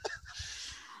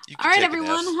All right,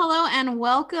 everyone. Hello and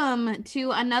welcome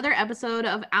to another episode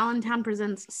of Allentown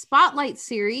Presents Spotlight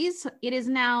Series. It is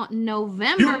now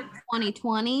November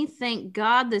 2020. Thank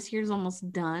God this year's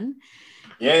almost done.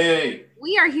 Yay!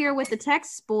 We are here with the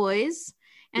Texas Boys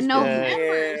and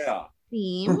November's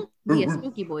theme.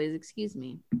 Spooky Boys, excuse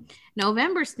me.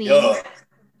 November's theme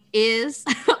is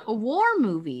war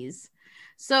movies.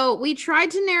 So we tried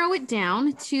to narrow it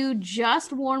down to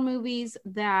just war movies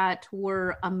that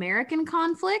were American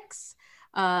conflicts,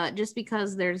 just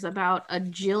because there's about a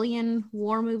jillion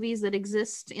war movies that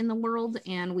exist in the world,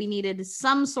 and we needed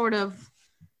some sort of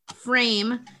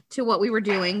frame to what we were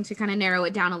doing to kind of narrow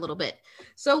it down a little bit.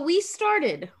 So we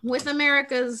started with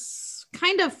America's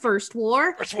kind of first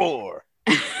war.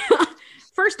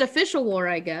 First official war,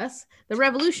 I guess, the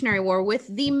Revolutionary War, with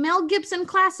the Mel Gibson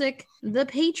classic, The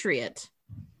Patriot.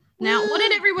 Now, what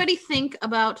did everybody think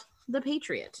about The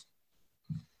Patriot?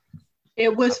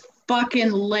 It was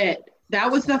fucking lit. That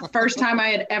was the first time I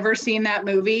had ever seen that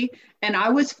movie, and I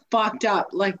was fucked up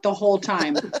like the whole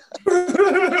time.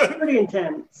 Pretty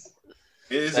intense.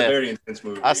 It is a very intense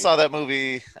movie. I saw that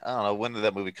movie. I don't know, when did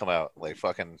that movie come out? Like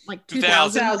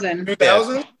 2000.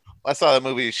 2000? I saw that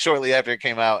movie shortly after it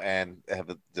came out, and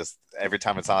just every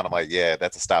time it's on, I'm like, yeah,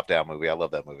 that's a stop down movie. I love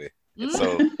that movie.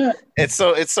 It's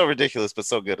so ridiculous, but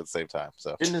so good at the same time.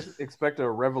 So didn't expect a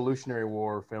Revolutionary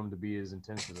War film to be as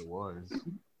intense as it was.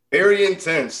 Very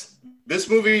intense. This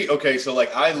movie, okay, so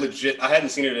like I hadn't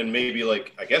seen it in maybe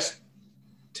like I guess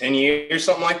 10 years,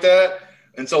 something like that.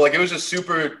 And so like it was just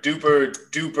super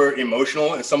duper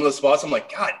emotional. And some of the spots, I'm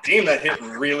like, God damn, that hit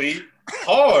really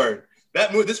hard.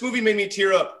 This movie made me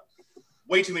tear up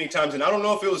way too many times. And I don't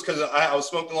know if it was because I was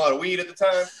smoking a lot of weed at the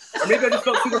time, or maybe I just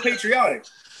felt super patriotic.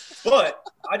 But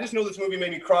I just know this movie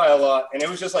made me cry a lot. And it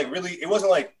was just like really, it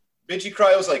wasn't like bitchy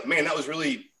cry. It was like, man, that was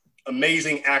really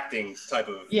amazing acting type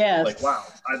of, like, wow,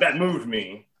 that moved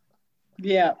me.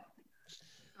 Yeah. All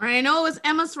right, I know it was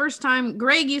Emma's first time.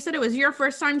 Greg, you said it was your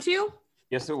first time too?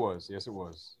 Yes, it was.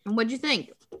 And what'd you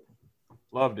think?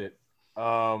 Loved it.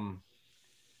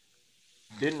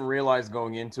 Didn't realize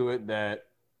going into it that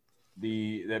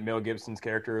Mel Gibson's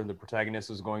character, the protagonist,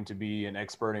 was going to be an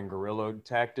expert in guerrilla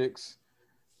tactics.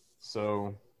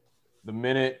 So the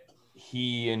minute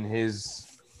he and his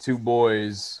two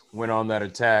boys went on that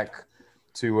attack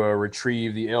to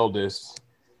retrieve the eldest,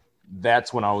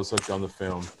 that's when I was hooked on the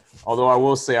film. Although I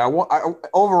will say,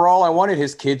 overall, I wanted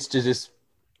his kids to just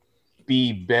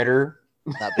be better.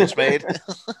 Not bitch made.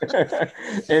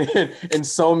 in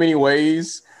so many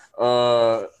ways.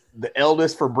 The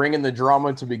eldest for bringing the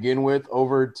drama to begin with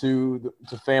over to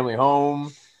family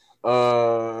home.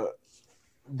 One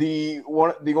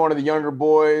of the younger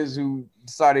boys who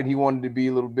decided he wanted to be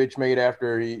a little bitch made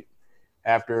after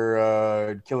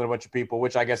killing a bunch of people,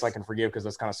 which I guess I can forgive because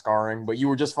that's kind of scarring. But you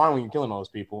were just fine when you're killing all those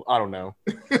people. I don't know.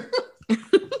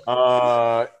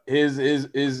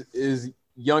 His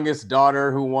youngest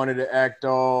daughter who wanted to act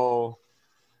all,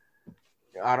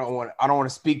 I don't want to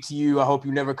speak to you. I hope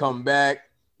you never come back,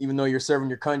 even though you're serving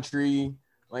your country.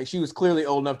 Like, she was clearly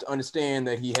old enough to understand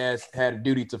that he had a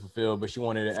duty to fulfill, but she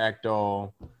wanted to act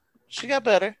all. She got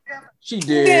better. She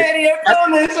did. Daddy, I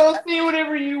promise I'll see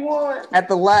whatever you want. At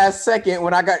the last second,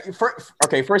 when I got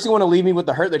first you want to leave me with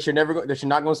the hurt that you're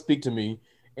not going to speak to me,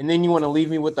 and then you want to leave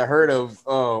me with the hurt of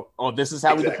this is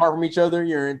how we depart from each other.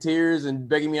 You're in tears and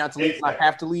begging me not to leave. I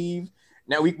have to leave.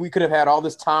 Now we could have had all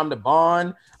this time to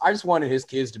bond. I just wanted his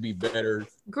kids to be better.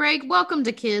 Greg, welcome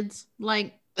to kids.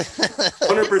 Like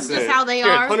 100%. Just how they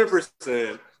are.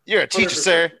 100%. You're a teacher, 100%.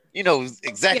 Sir. You know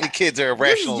exactly. Kids are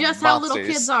irrational. This is just monsters. How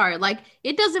little kids are. Like,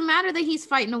 it doesn't matter that he's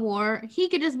fighting a war. He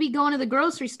could just be going to the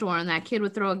grocery store and that kid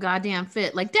would throw a goddamn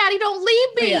fit. Like, Daddy, don't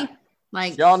leave me. Yeah.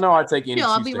 Like, y'all know I take any.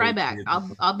 I'll be right back.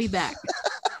 I'll be back.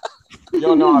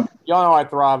 y'all know I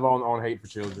thrive on hate for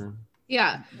children.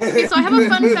 Yeah. Okay, so I have a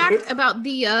fun fact about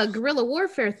the guerrilla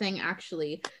warfare thing,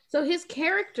 actually. So his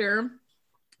character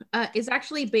is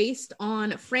actually based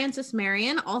on Francis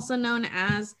Marion, also known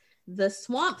as the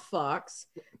Swamp Fox,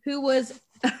 who was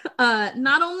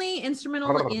not only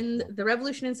instrumental in the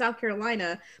revolution in South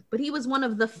Carolina, but he was one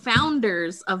of the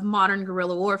founders of modern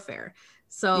guerrilla warfare.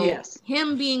 So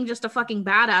him being just a fucking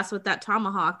badass with that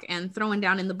tomahawk and throwing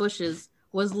down in the bushes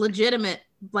was legitimate.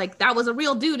 Like, that was a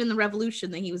real dude in the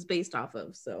revolution that he was based off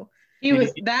of. So he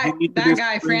was that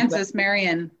guy, Francis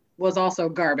Marion, was also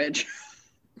garbage.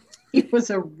 He was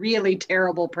a really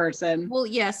terrible person. Well,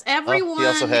 yes, everyone. He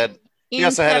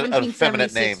also had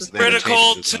effeminate names.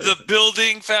 Critical to the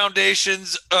building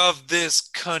foundations of this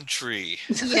country.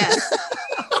 Yes.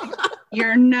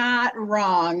 You're not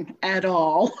wrong at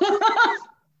all.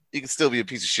 You can still be a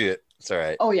piece of shit. It's all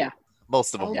right. Oh, yeah.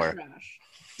 Most of them were.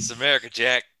 It's America,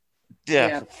 Jack.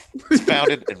 Yeah. It's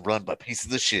founded and run by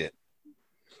pieces of shit.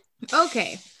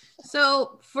 Okay.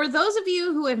 So for those of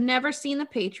you who have never seen The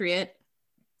Patriot,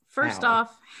 first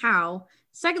off, how?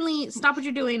 Secondly, stop what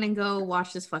you're doing and go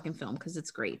watch this fucking film because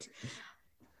it's great.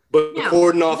 But now,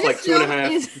 cording off like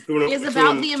 2.5 is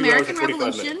about the American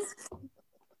Revolution.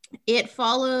 It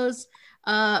follows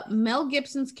Mel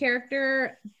Gibson's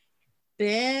character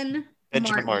Benjamin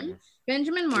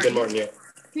Martin, yeah.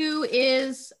 who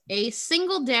is a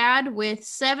single dad with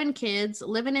 7 kids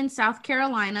living in South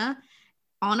Carolina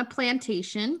on a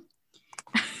plantation.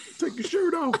 Take your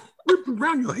shirt off, whip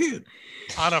around your head.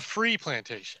 On a free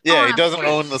plantation. Yeah, he doesn't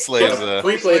own the slaves.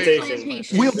 Free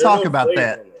plantation. We'll talk about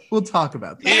that. We'll talk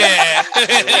about that. Yeah.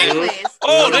 Anyways,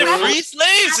 they're free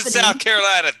slaves in South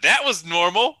Carolina. That was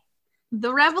normal.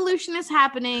 The revolution is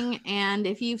happening, and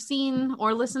if you've seen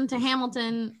or listened to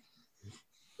Hamilton,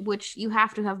 which you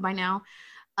have to have by now,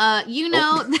 you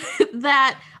know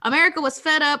that America was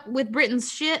fed up with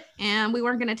Britain's shit, and we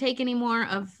weren't going to take any more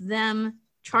of them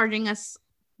charging us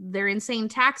their insane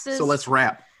taxes. So let's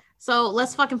rap. So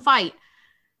let's fucking fight.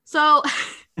 So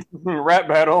rap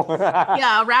battle.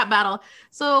 Yeah, rap battle.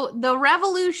 So the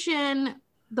revolution,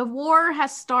 the war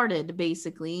has started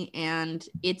basically, and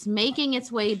it's making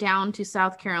its way down to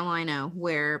South Carolina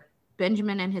where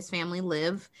Benjamin and his family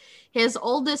live. His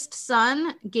oldest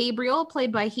son, Gabriel,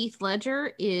 played by Heath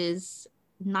Ledger, is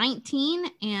 19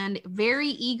 and very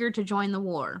eager to join the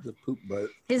war. The poop butt.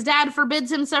 His dad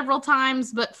forbids him several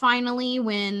times, but finally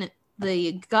when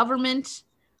the government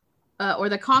or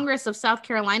the Congress of South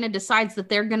Carolina decides that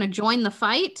they're going to join the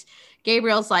fight,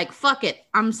 Gabriel's like, fuck it,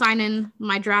 I'm signing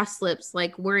my draft slips,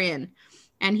 like we're in.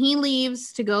 And he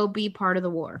leaves to go be part of the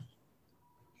war.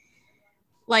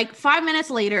 Like 5 minutes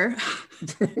later,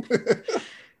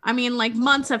 I mean, like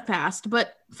months have passed,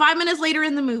 but 5 minutes later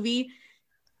in the movie,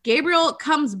 Gabriel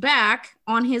comes back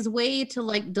on his way to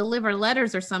like deliver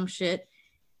letters or some shit,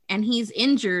 and he's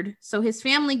injured, so his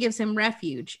family gives him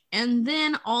refuge, and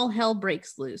then all hell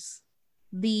breaks loose.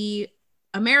 The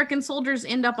American soldiers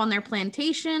end up on their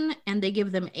plantation and they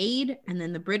give them aid, and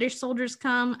then the British soldiers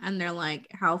come and they're like,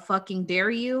 how fucking dare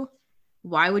you?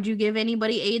 Why would you give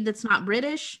anybody aid that's not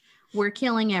British? We're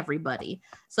killing everybody.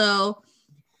 So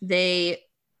they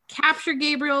capture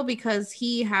Gabriel because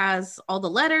he has all the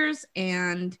letters,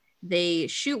 and they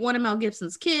shoot one of Mel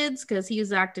Gibson's kids because he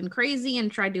was acting crazy and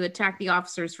tried to attack the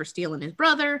officers for stealing his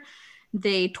brother.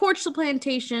 They torch the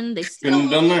plantation. They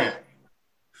still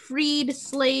freed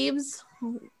slaves,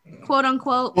 quote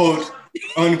unquote. Quote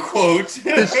unquote.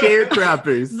 The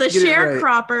sharecroppers. The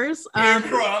sharecroppers.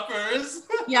 Sharecroppers.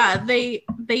 Yeah, they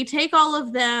take all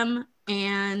of them,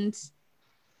 and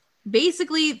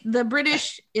basically the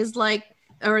British is like,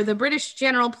 or the British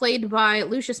general played by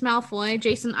Lucius Malfoy,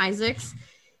 Jason Isaacs,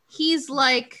 he's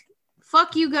like,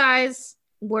 fuck you guys,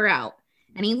 we're out.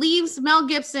 And he leaves Mel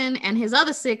Gibson and his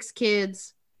other 6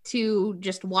 kids to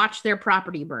just watch their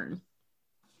property burn.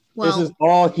 Well, this is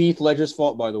all Heath Ledger's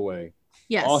fault, by the way.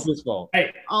 Yes. All his fault.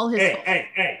 Hey, all his fault.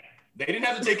 Hey. They didn't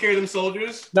have to take care of them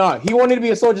soldiers. Nah, he wanted to be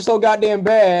a soldier so goddamn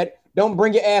bad. Don't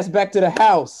bring your ass back to the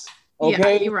house.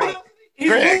 Okay? Yeah, you're right.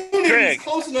 He's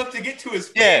close enough to get to his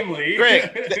family.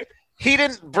 Greg, he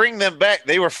didn't bring them back.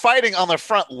 They were fighting on their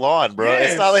front lawn, bro.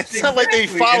 Yes, it's not like they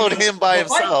followed him by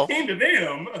himself. Fight came to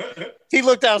them. He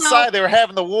looked outside. They were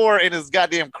having the war in his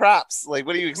goddamn crops. Like,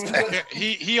 what do you expect?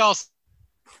 He also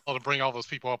to bring all those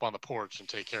people up on the porch and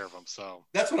take care of them. So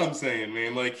that's what I'm saying,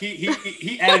 man. Like he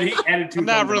added to. I'm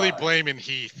not really blaming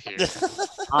Heath here.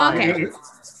 Okay,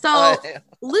 so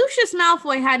Lucius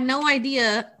Malfoy had no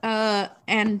idea,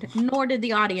 and nor did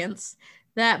the audience,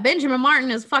 that Benjamin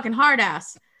Martin is fucking hard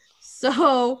ass.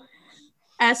 So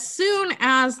as soon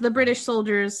as the British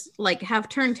soldiers like have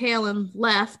turned tail and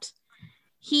left,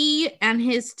 he and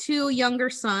his 2 younger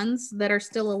sons that are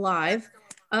still alive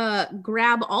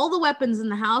grab all the weapons in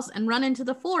the house and run into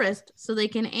the forest so they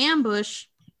can ambush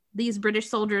these British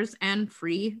soldiers and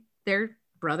free their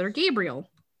brother Gabriel.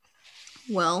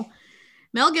 Well,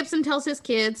 Mel Gibson tells his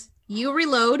kids, you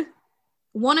reload.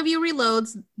 One of you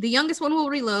reloads. The youngest one will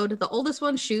reload. The oldest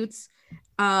one shoots.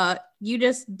 You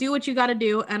just do what you got to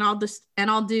do, and I'll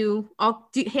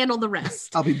handle the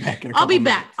rest. I'll be back. I'll be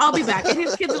back. And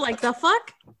his kids are like, the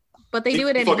fuck? But they do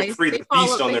it anyways.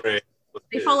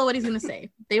 They follow what he's going to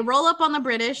say. They roll up on the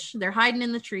British. They're hiding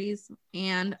in the trees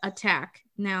and attack.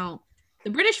 Now, the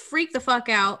British freak the fuck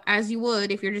out, as you would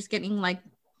if you're just getting like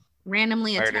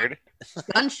randomly attacked,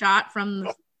 gunshot from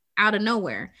out of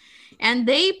nowhere. And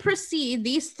they proceed,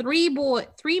 these 3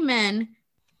 men,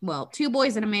 well, 2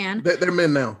 boys and a man. They're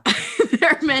men now.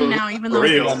 They're men now, even though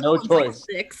no choice.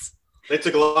 Like 6. They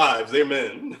took lives. They're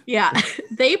men. Yeah.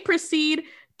 They proceed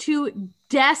to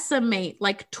decimate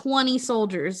like 20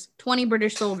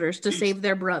 British soldiers to save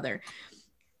their brother.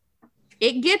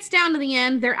 It gets down to the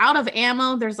end. They're out of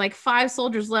ammo. There's like 5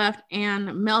 soldiers left,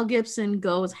 and Mel Gibson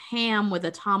goes ham with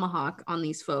a tomahawk on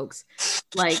these folks.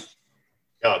 Like,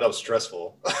 God, that was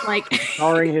stressful. Like,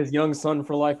 scarring his young son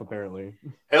for life, apparently.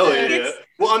 Hell yeah.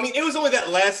 Well, I mean, it was only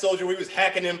that last soldier where he was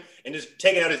hacking him and just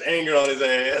taking out his anger on his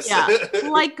ass. Yeah.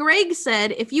 Like Greg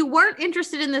said, if you weren't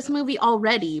interested in this movie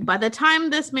already, by the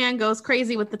time this man goes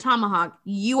crazy with the tomahawk,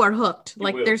 you are hooked.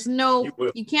 Like, there's no,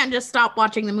 you can't just stop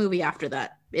watching the movie after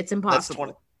that. It's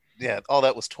impossible. All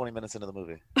that was 20 minutes into the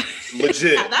movie.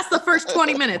 Legit. Yeah, that's the first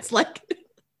 20 minutes. Like,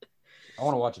 I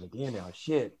want to watch it again now.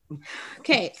 Shit.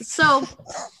 Okay, so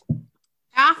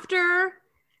after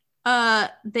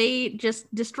they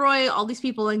just destroy all these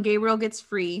people and Gabriel gets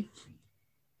free,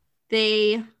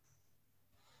 Mel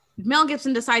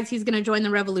Gibson decides he's going to join the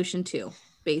revolution too,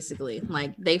 basically.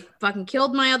 Like, they fucking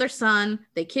killed my other son.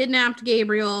 They kidnapped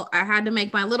Gabriel. I had to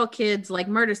make my little kids like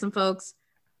murder some folks.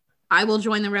 I will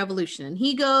join the revolution. And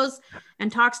he goes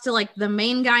and talks to like the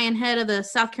main guy and head of the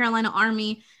South Carolina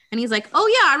Army. And he's like, oh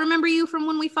yeah, I remember you from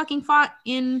when we fucking fought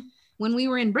when we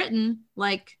were in Britain.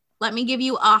 Like, let me give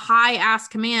you a high ass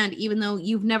command, even though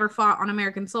you've never fought on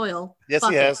American soil. Yes,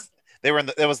 he has. They were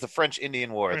that was the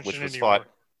French-Indian War, which was fought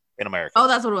in America. Oh,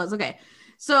 that's what it was. Okay.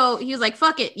 So he was like,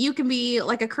 fuck it. You can be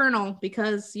like a colonel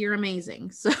because you're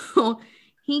amazing. So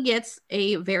he gets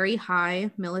a very high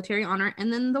military honor.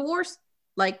 And then the war,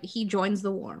 like, he joins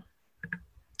the war.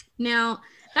 Now,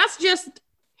 that's just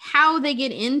how they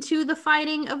get into the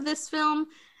fighting of this film.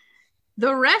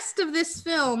 The rest of this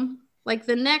film, like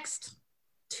the next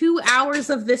 2 hours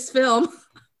of this film,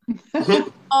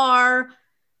 are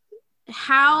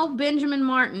how Benjamin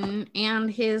Martin and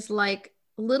his like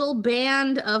little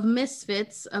band of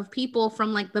misfits of people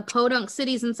from like the podunk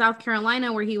cities in South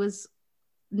Carolina where he was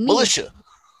militia.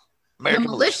 American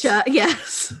militia,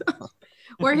 yes.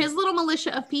 Where his little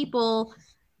militia of people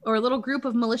or a little group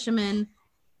of militiamen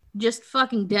just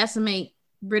fucking decimate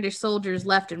British soldiers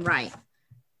left and right.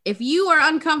 If you are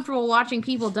uncomfortable watching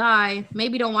people die,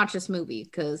 maybe don't watch this movie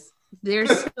because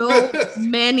there's so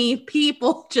many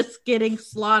people just getting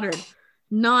slaughtered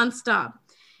nonstop.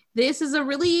 This is a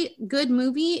really good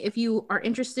movie if you are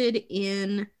interested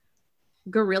in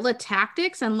guerrilla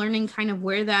tactics and learning kind of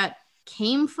where that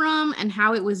came from and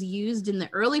how it was used in the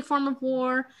early form of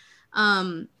war.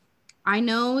 I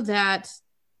know that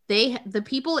the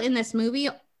people in this movie,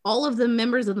 all of the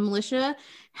members of the militia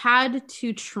had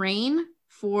to train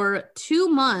for 2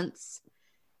 months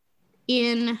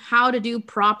in how to do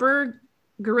proper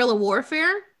guerrilla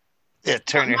warfare. Yeah,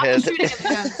 turn your head.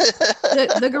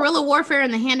 The guerrilla warfare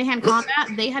and the hand-to-hand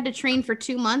combat, they had to train for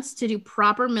 2 months to do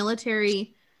proper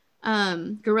military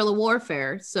guerrilla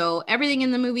warfare. So everything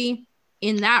in the movie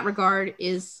in that regard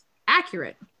is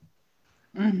accurate.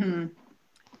 Mm-hmm.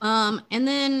 And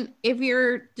then if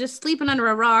you're just sleeping under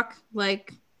a rock,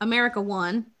 like America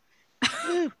won.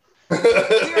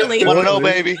 Clearly. 1-0,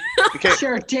 baby.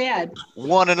 Sure did.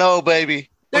 1-0, baby.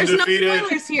 There's no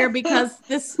spoilers here because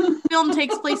this film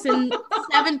takes place in the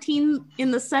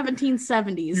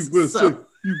 1770s.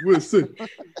 USA.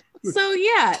 So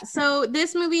yeah, so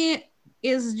this movie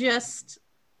is just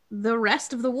the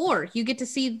rest of the war. You get to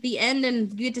see the end and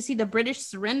you get to see the British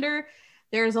surrender.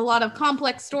 There's a lot of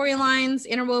complex storylines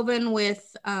interwoven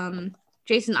with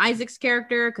Jason Isaacs'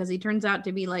 character because he turns out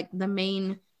to be like the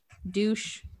main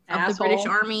douche of the British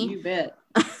Army. You bet.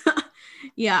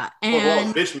 Yeah,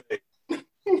 and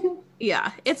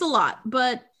yeah, it's a lot,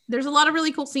 but there's a lot of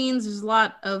really cool scenes. There's a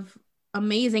lot of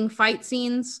amazing fight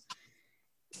scenes,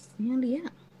 and yeah,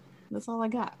 that's all I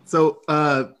got. So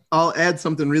I'll add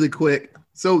something really quick.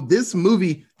 So this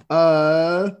movie,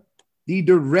 the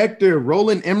director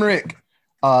Roland Emmerich,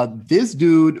 this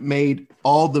dude made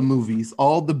all the movies,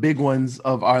 all the big ones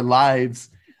of our lives.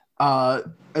 Let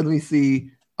me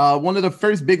see. One of the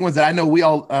first big ones that I know we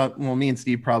all, well, me and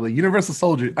Steve probably, Universal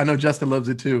Soldier. I know Justin loves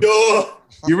it too.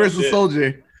 Universal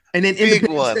Soldier. And then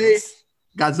Independence Day,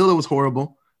 Godzilla was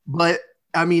horrible. But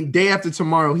I mean, Day After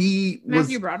Tomorrow, he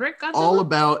Matthew was Broderick Godzilla? all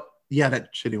about, yeah,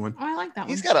 that shitty one. Oh, I like that one.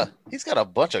 He's got a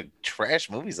bunch of trash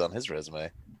movies on his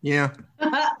resume. Yeah.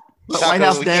 Taco, White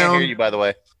House we Down. can't hear you, by the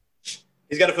way.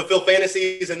 He's got to fulfill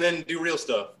fantasies and then do real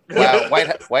stuff. Wow,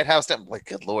 White House Down. Like,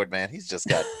 good Lord, man, he's just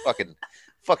got fucking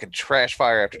trash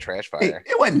fire after trash fire.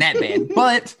 It wasn't that bad,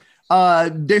 but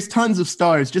there's tons of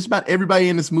stars. Just about everybody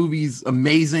in this movie's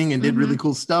amazing and did really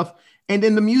cool stuff. And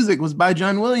then the music was by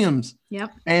John Williams.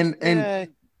 Yep. And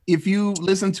if you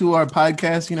listen to our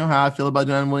podcast, you know how I feel about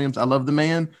John Williams. I love the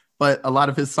man, but a lot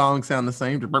of his songs sound the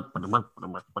same. And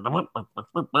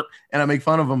I make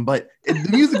fun of him, but the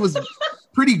music was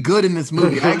pretty good in this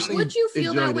movie. I actually Would you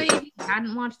feel that way enjoyed if you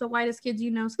hadn't watched the Whitest Kids You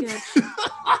Know sketch?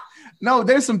 No,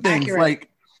 there's some things Accurate.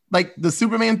 like the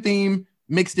Superman theme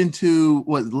mixed into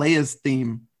what Leia's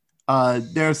theme.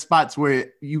 There are spots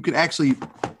where you could actually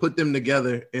put them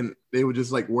together and they would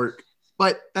just like work.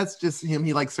 But that's just him.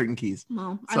 He likes certain keys.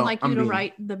 Well, I'd So, like I'm you to being-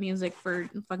 write the music for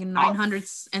fucking 900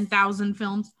 and 1,000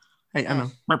 films. Hey, I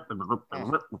know.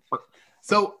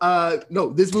 So, no,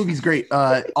 this movie's great.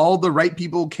 All the right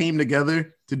people came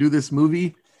together to do this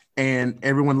movie, and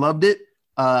everyone loved it.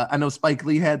 I know Spike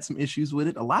Lee had some issues with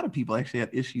it. A lot of people actually had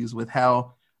issues with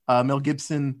how Mel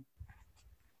Gibson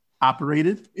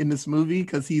operated in this movie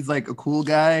because he's like a cool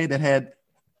guy that had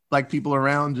like people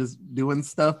around just doing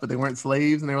stuff, but they weren't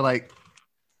slaves, and they were like,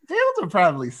 "Those are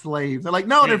probably slaves." They're like,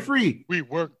 "No, they're free. We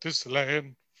work this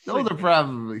land. Those are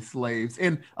probably slaves."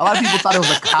 And a lot of people thought it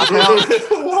was a cop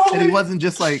out, and he wasn't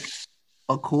just like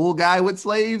a cool guy with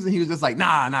slaves, and he was just like,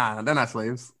 nah, they're not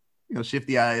slaves,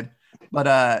 shifty eyed.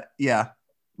 But yeah,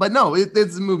 but no,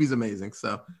 this movie's amazing.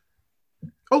 So,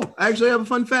 oh, I actually have a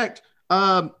fun fact.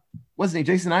 What's his name?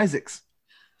 Jason Isaacs.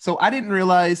 So I didn't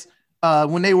realize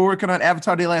when they were working on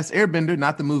Avatar: The Last Airbender,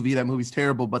 not the movie, that movie's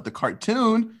terrible, but the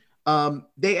cartoon.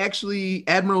 They actually,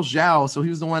 Admiral Zhao, so he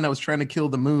was the one that was trying to kill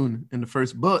the moon in the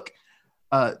first book.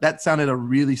 That sounded a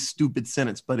really stupid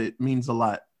sentence, but it means a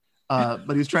lot.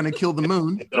 But he was trying to kill the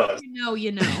moon. You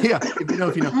know. Yeah, if you know,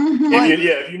 if you know.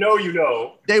 If you know, you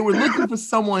know. They were looking for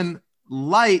someone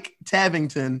like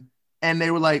Tavington, and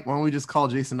they were like, "Why don't we just call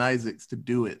Jason Isaacs to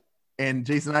do it?" And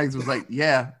Jason Isaacs was like,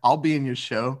 "Yeah, I'll be in your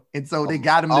show." And so they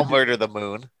got him. I'll murder the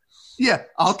moon. Yeah,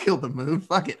 I'll kill the moon.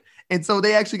 Fuck it. And so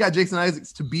they actually got Jason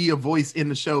Isaacs to be a voice in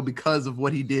the show because of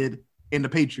what he did in The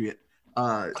Patriot.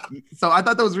 So I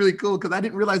thought that was really cool because I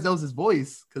didn't realize that was his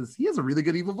voice because he has a really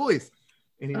good evil voice.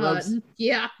 And he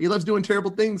loves doing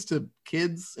terrible things to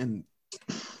kids and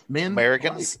men.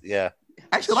 Americans, yeah.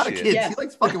 Actually, a lot of Shit. kids. Yeah. He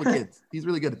likes fucking with kids. He's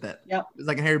really good at that. Yep. It's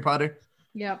like in Harry Potter.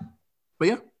 Yep. But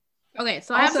yeah. Okay,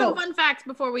 so I have Also- some fun facts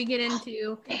before we get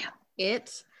into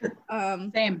it.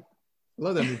 Same.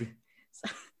 Love that movie.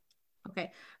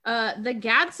 Okay. The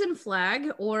Gadsden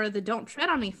flag, or the Don't Tread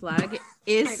on Me flag,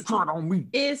 is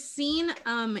seen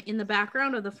in the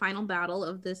background of the final battle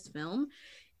of this film.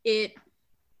 It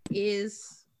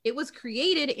was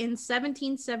created in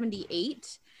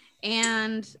 1778,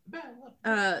 and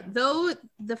though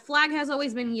the flag has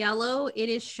always been yellow, it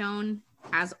is shown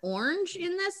as orange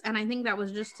in this, and I think that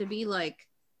was just to be like,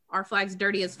 our flag's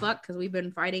dirty as fuck because we've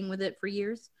been fighting with it for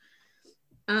years.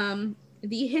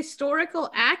 The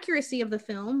historical accuracy of the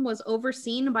film was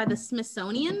overseen by the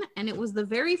Smithsonian, and it was the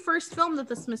very first film that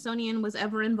the Smithsonian was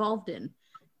ever involved in.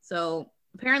 So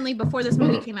apparently before this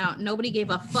movie came out, nobody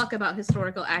gave a fuck about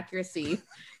historical accuracy.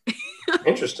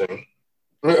 Interesting.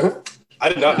 I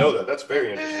did not know that. That's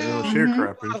very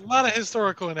interesting. A lot of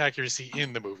historical inaccuracy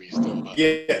in the movies, though. But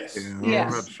Yes.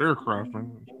 Yes.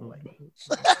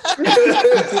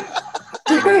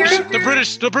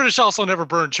 the British also never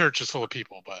burned churches full of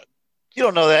people, but You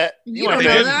don't know that. You don't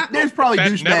know that? There's probably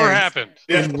that douchebags never happened.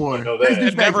 in war. I know There's that. douchebags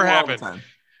It never all the happened. time.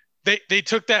 They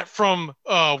took that from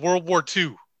World War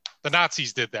II. The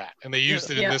Nazis did that, and they used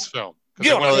it in this film. 'Cause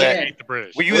You they don't know wanted to that. hate the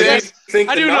British. Were you there?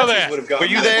 I do know that. Were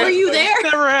you there? Were you there?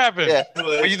 Never happened. Yeah.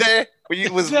 Were you there?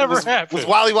 Was Never happened. Was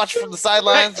Wally watching from the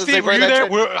sidelines as Steve, they were burned you that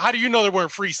there? church? How do you know there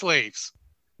weren't free slaves?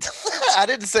 I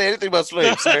didn't say anything about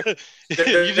slaves, sir.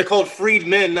 They're called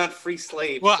freedmen, not free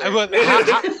slaves. Well,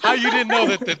 sir. how you didn't know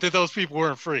that those people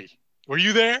weren't free? Were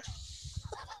you there?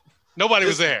 Nobody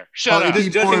was there. Shut up.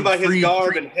 Just judging by his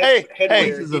garb and headwear,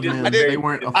 Pieces he of didn't men, look they very-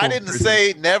 weren't a I full didn't person.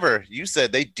 say never. You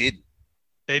said they did.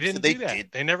 They didn't They do that.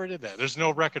 did. They never did that. There's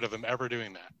no record of them ever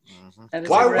doing that. That is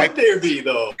Why correct. would there be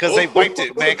though? Because they wiped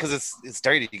it, man. Because it's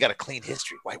dirty. You got to clean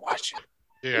history. Whitewash it.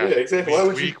 Yeah, exactly. Why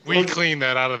would we clean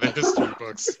that out of the history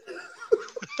books.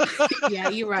 Yeah,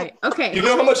 you're right. Okay. You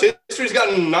know how much history's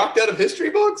gotten knocked out of history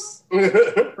books?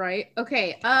 Right.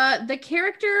 Okay. The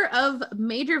character of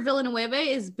Major Villanueva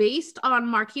is based on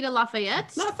Marquis de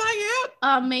Lafayette.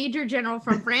 A major general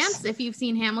from France. If you've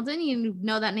seen Hamilton, you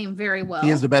know that name very well. He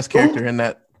is the best character in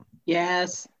that.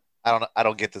 Yes. I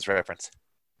don't get this reference.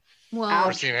 Well,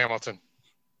 Never seen Hamilton.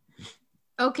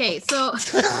 okay. So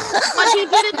what he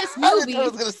did in this movie. I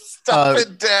was gonna stop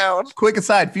it down. Quick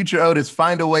aside, future Otis,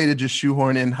 find a way to just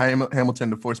shoehorn in Hamilton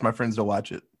to force my friends to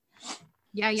watch it.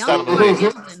 Yeah, y'all Stop know it.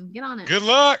 Hamilton. Get on it. Good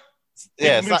luck.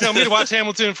 Yeah, You it's not, tell me to watch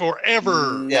Hamilton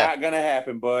forever. Yeah. Not gonna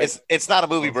happen, but it's not a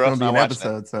movie, It's bro. gonna I'm be not an watching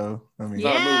episode, so I mean,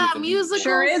 Yeah, movie. musical.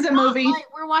 Sure is a movie. spotlight.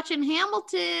 We're watching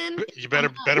Hamilton. You better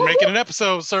make it an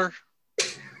episode, sir.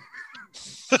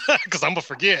 Because I'm gonna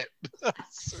forget.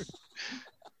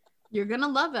 You're gonna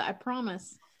love it, I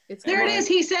promise. It's There it is.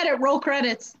 He said it. Roll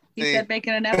credits. He See? said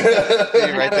making an episode.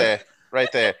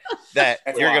 right there. That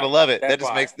That's you're why. gonna love it. That's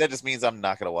why. That just means I'm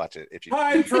not gonna watch it. If you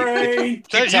Hi, Trey.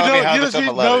 keep telling me how much I'm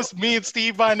gonna love it. Me and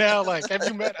Steve by now. Like, have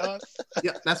you met us?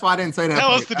 Yeah, that's why I didn't say that.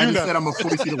 Tell us part. to I do just nothing. said I'm gonna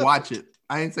force you to watch it.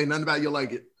 I ain't say nothing about you'll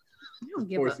like it.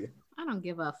 I don't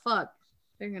give a fuck.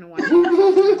 They're gonna watch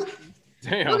it.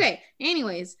 Damn. Okay.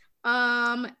 Anyways,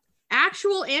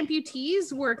 actual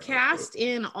amputees were cast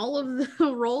in all of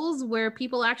the roles where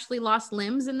people actually lost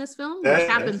limbs in this film, which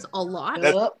happens a lot.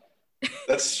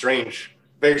 That's strange.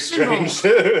 Very strange.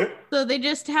 So they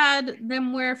just had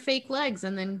them wear fake legs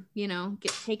and then,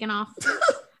 get taken off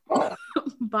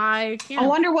by I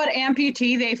wonder what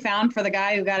amputee they found for the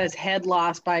guy who got his head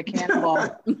lost by a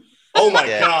cannonball. Oh my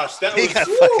gosh, that He was got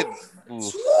fucking.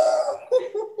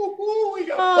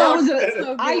 That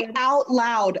was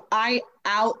I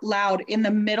out loud in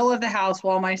the middle of the house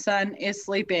while my son is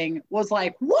sleeping was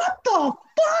like, what the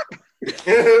fuck?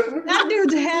 That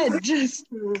dude's head just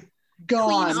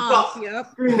gone. Off,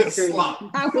 yep.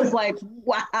 I was like,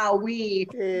 wow,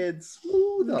 it's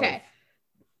smooth. Okay.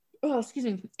 Oh, excuse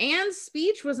me. Anne's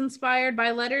speech was inspired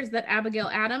by letters that Abigail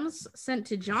Adams sent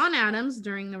to John Adams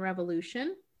during the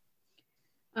Revolution.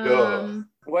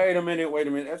 Wait a minute.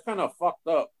 That's kind of fucked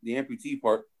up, the amputee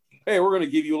part. Hey, we're going to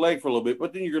give you a leg for a little bit,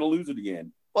 but then you're going to lose it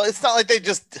again. Well, it's not like they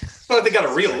just. It's not like they got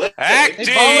a real leg. Acting.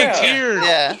 They volunteered.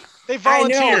 Yeah. They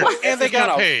volunteered know, and they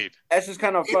got paid. That's just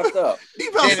kind of fucked up.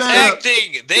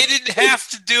 Acting. They didn't have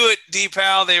to do it,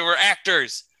 D-Pal. They were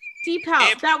actors.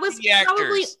 D-Pal, that was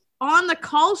probably on the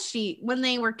call sheet when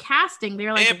they were casting. They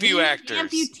were like, Ampu-actors.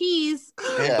 amputees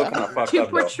Yeah. to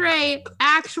portray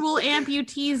actual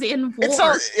amputees in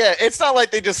war. It's not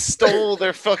like they just stole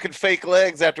their fucking fake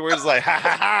legs afterwards. Like, ha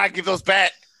ha ha, give those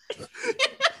back.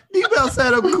 D-Bell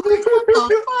said a quick.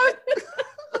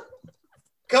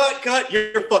 Cut,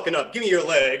 you're fucking up. Give me your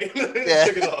leg. Yeah.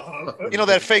 Took it off. You know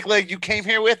that fake leg you came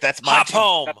here with? That's my Hop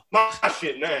home. My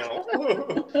shit now.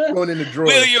 Going in the drawer.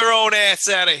 Wheel your own ass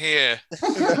out of here.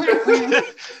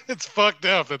 It's fucked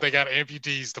up that they got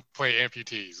amputees to play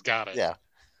amputees. Got it. Yeah.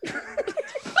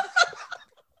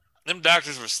 Them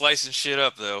doctors were slicing shit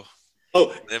up, though.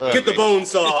 Oh, get the bone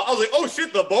saw. I was like, oh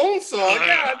shit, the bone saw.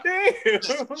 God damn.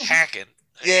 Hacking.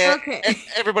 Yeah. Okay.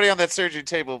 Everybody on that surgery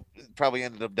table probably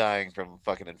ended up dying from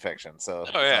fucking infection. So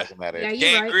Oh, yeah. it doesn't matter. Yeah,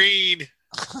 you're right. Gangrene.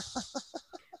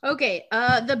 Okay,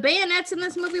 the bayonets in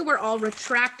this movie were all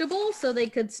retractable, so they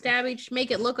could make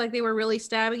it look like they were really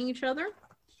stabbing each other.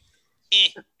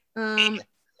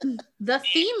 The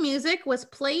theme music was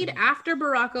played after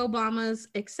Barack Obama's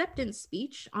acceptance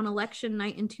speech on election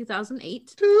night in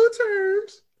 2008. 2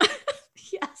 terms.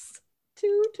 Yes,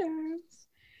 2 terms.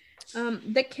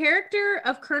 The character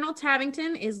of Colonel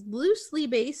Tavington is loosely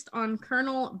based on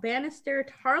Colonel Bannister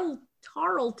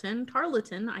Tarleton.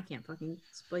 I can't fucking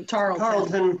speak.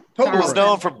 Tarleton. He was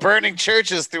known for burning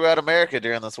churches throughout America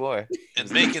during this war. And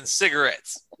making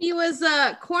cigarettes. He was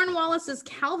Cornwallis's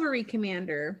cavalry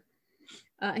commander.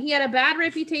 He had a bad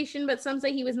reputation, but some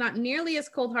say he was not nearly as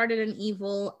cold-hearted and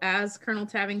evil as Colonel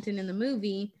Tavington in the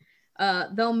movie,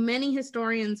 though many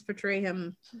historians portray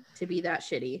him to be that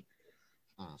shitty.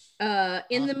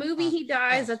 In the movie, he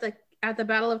dies at the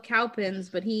Battle of Cowpens,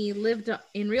 but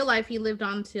in real life he lived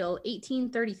on till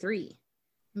 1833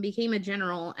 and became a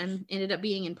general and ended up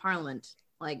being in Parliament.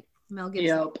 Like Mel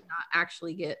Gibson did not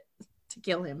actually get to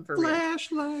kill him for real.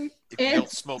 Flashlight. If you don't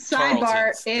smoke Sidebar,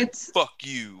 Tarletons, it's fuck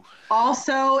you.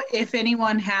 also, if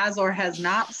anyone has or has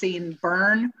not seen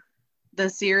Burn, the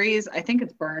series, I think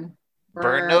it's Burn.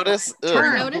 Burn Notice? Ugh.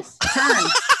 Burn Notice? Turn.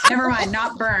 Never mind,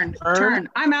 not Burn. Turn.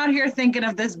 I'm out here thinking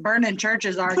of this burning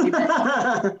churches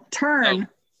argument. Turn.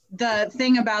 The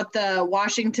thing about the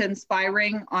Washington spy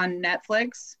ring on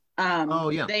Netflix.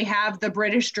 Yeah. They have the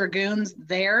British Dragoons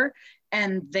there,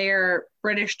 and their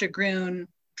British Dragoon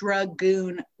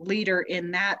leader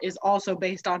in that is also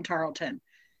based on Tarleton.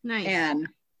 Nice. And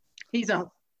he's a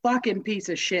fucking piece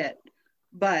of shit.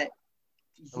 But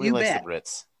We you like bet. the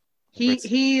Brits.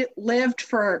 He lived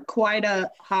for quite a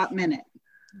hot minute.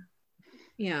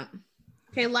 Yeah.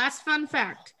 Okay, last fun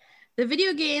fact. The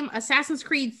video game Assassin's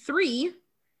Creed 3,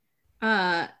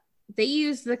 they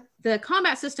used the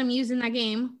combat system used in that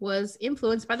game was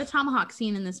influenced by the tomahawk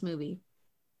scene in this movie.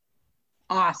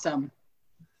 Awesome.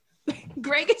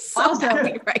 Greg is so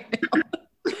happy right now.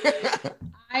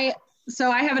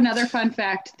 I have another fun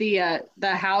fact. The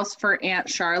house for Aunt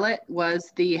Charlotte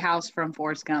was the house from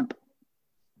Forrest Gump.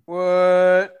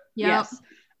 What? Yep. Yes.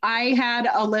 I had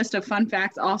a list of fun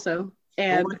facts also.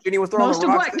 And Jenny was throwing most the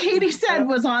of rocks. what Katie said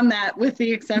was on that, with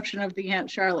the exception of the Aunt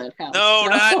Charlotte house. No,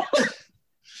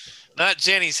 not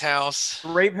Jenny's house.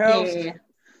 Rape house? Yeah.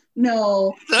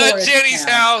 No. Not Forrest's Jenny's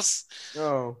house.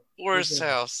 Oh. Forrest's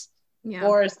house. Yeah.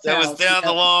 Forrest's That was house. down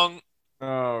the long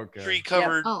okay.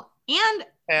 tree-covered Oh, and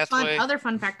pathway. other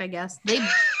fun fact, I guess they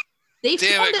Damn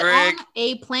filmed it, Greg.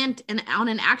 on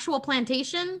an actual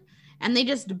plantation, and they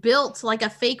just built like a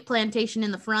fake plantation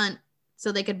in the front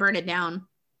so they could burn it down.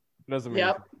 Doesn't mean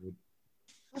Yep.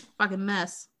 Fucking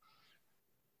mess.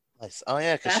 Nice. Oh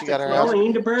yeah, because she That's got her Well, house. we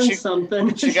need to burn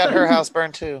something. She got her house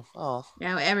burned too. Oh.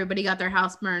 Yeah, everybody got their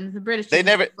house burned. The British They didn't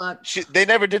never. give a fuck. They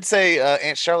never did say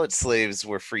Aunt Charlotte's slaves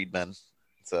were freedmen,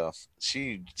 so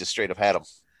she just straight up had them.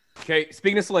 Okay,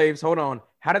 speaking of slaves, hold on.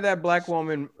 How did that black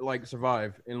woman like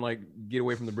survive and like get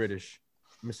away from the British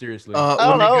mysteriously? I When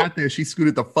don't they know. got there, she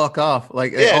scooted the fuck off.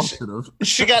 Like, Yeah, all she- should have.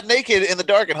 She got naked in the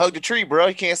dark and hugged a tree, bro.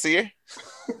 You can't see her.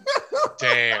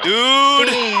 Damn. Dude.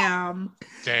 Damn.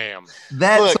 Damn.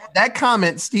 That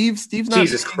comment, Steve's not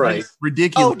Jesus saying Christ. it's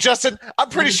ridiculous. Oh, Justin, I'm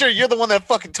pretty sure you're the one that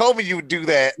fucking told me you would do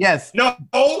that. Yes. No.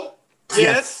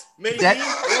 Yes. Maybe. That,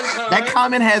 one time. that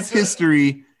comment has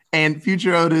history, and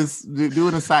future Otis, do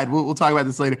an aside. We'll talk about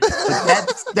this later. But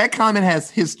that comment has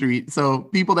history. So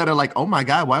people that are like, oh my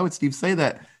God, why would Steve say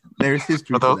that? There's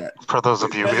history to that. For those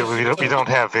of you, we don't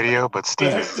have video, but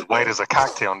Steve is white as a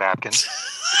cocktail napkin.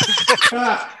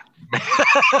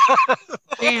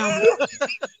 Damn.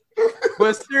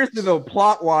 But seriously though,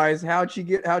 plot wise, how'd she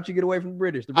get away from the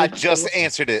British? I just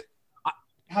answered it.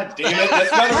 God damn it.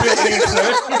 That's not a real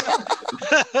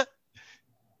answer.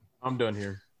 I'm done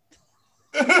here.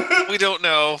 We don't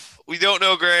know. We don't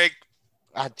know, Greg.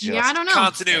 I don't know.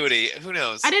 Continuity. Who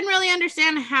knows? I didn't really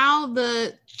understand how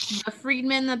the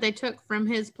freedmen that they took from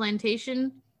his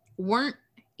plantation weren't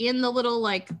in the little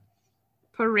like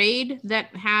parade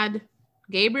that had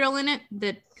Gabriel in it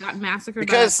that got massacred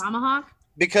by a tomahawk.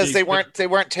 Because they weren't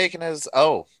taken as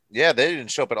they didn't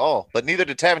show up at all. But neither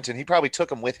did Tavington. He probably took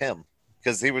them with him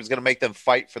because he was gonna make them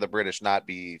fight for the British, not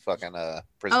be fucking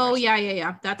prisoners. Oh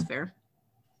yeah. That's fair.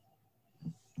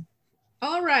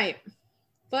 All right.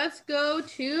 Let's go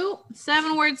to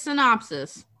 7-word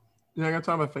synopsis. Yeah, I got to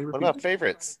talk about favorite. What about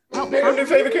favorites? Your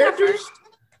favorite characters?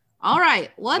 All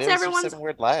right. What's Maybe everyone's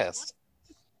 7-word last?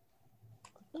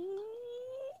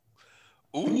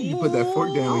 You put that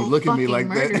fork down. You look at me like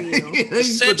that.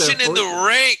 Ascension in the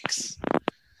ranks.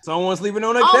 Someone's leaving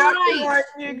on a All captain right.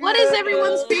 right What is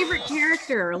everyone's favorite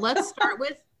character? Let's start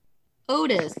with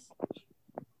Otis.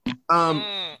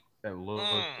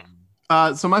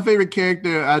 So my favorite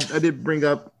character, I did bring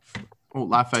up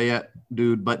Lafayette,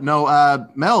 dude, but no,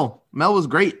 Mel was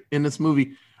great in this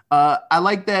movie. I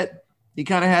like that he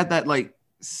kind of had that like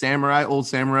old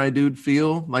samurai dude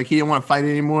feel. Like he didn't want to fight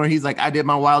anymore. He's like, I did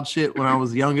my wild shit when I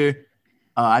was younger.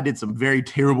 I did some very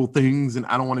terrible things and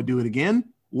I don't want to do it again.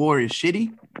 War is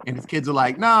shitty. And his kids are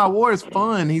like, nah, war is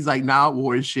fun. He's like, nah,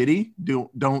 war is shitty.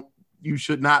 You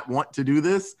should not want to do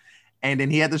this. And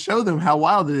then he had to show them how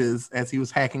wild it is as he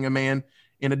was hacking a man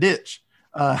in a ditch.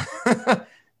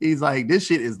 He's like, this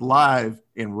shit is live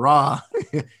and raw.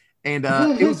 And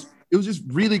it was just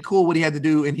really cool what he had to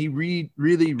do. And he really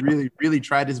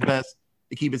tried his best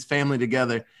to keep his family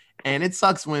together. And it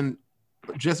sucks when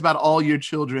just about all your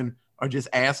children are just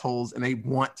assholes and they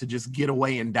want to just get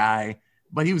away and die.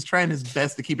 But he was trying his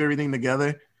best to keep everything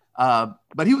together.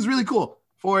 But he was really cool.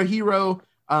 For a hero,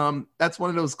 that's one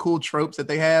of those cool tropes that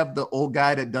they have. The old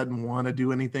guy that doesn't want to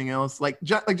do anything else. Like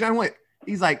John Wick.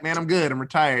 He's like, man, I'm good. I'm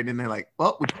retired. And they're like,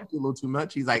 well, we talked a little too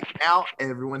much. He's like, now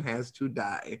everyone has to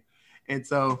die. And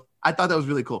so I thought that was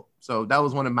really cool. So that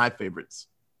was one of my favorites.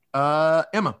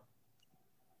 Emma.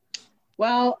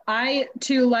 Well, I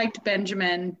too liked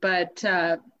Benjamin, but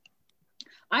I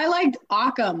liked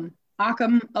Occam.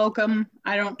 Occam.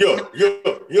 I don't.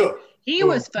 Yeah. He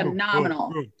was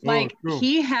phenomenal. Like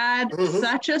he had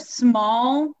such a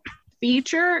small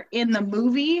feature in the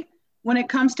movie when it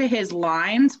comes to his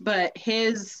lines, but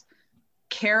his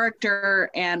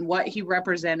character and what he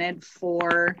represented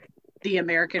for the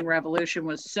American Revolution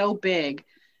was so big.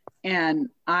 And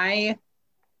I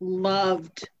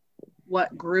loved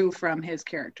what grew from his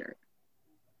character.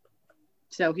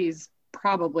 So he's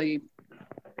probably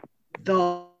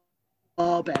the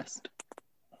best.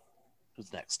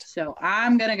 Who's next? So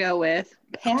I'm going to go with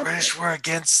The British were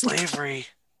against slavery.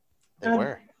 They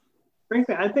were.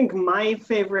 Frankly, I think my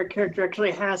favorite character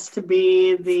actually has to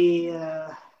be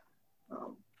the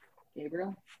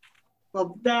Gabriel.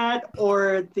 Well, that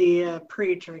or the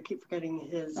preacher. I keep forgetting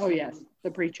his. Oh yes,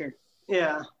 the preacher.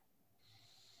 Yeah.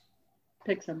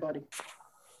 Pick somebody.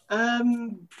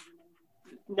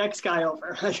 Next guy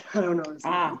over. I don't know his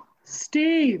name.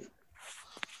 Steve.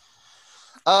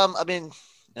 I mean,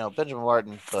 Benjamin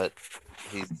Martin, but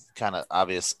he's kind of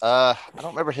obvious. I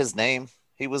don't remember his name.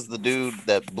 He was the dude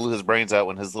that blew his brains out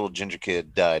when his little ginger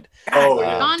kid died. Oh,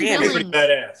 yeah. Damn, he's pretty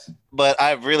badass. But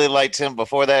I really liked him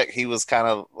before that. He was kind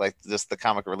of like just the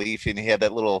comic relief, and he had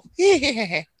that little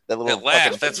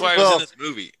laugh. That's why I was in this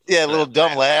movie. Yeah, a little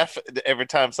dumb laugh every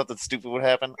time something stupid would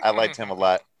happen. I liked him a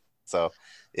lot. So,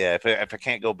 yeah, if I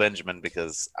can't go Benjamin,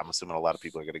 because I'm assuming a lot of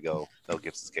people are going to go Mel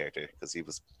Gibson's character because he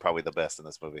was probably the best in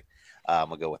this movie, I'm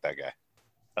going to go with that guy.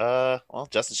 Well,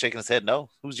 Justin's shaking his head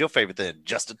no. Who's your favorite then,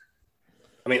 Justin?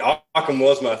 I mean, Arkham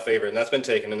was my favorite, and that's been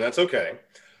taken, and that's okay.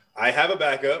 I have a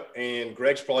backup, and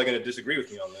Greg's probably going to disagree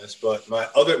with me on this, but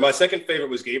my second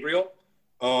favorite was Gabriel.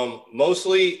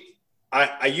 Mostly,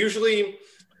 I usually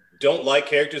don't like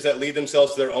characters that lead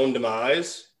themselves to their own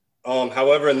demise.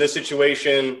 However, in this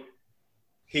situation,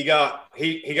 he got.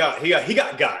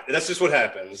 That's just what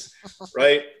happens,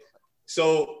 right?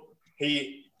 So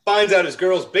he finds out his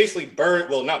girl's basically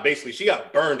burned. Well, not basically. She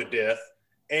got burned to death.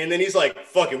 And then he's like,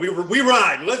 fuck it, we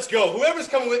ride. Let's go. Whoever's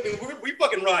coming with me, we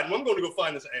fucking riding. I'm going to go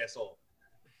find this asshole.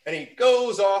 And he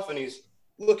goes off and he's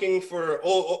looking for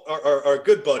our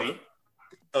good buddy,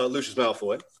 Lucius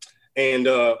Malfoy. And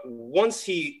once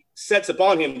he sets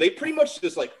upon him, they pretty much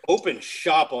just like open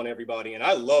shop on everybody. And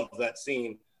I love that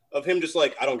scene of him just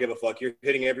like, I don't give a fuck. You're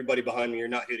hitting everybody behind me. You're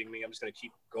not hitting me. I'm just going to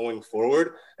keep going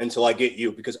forward until I get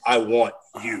you because I want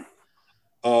you.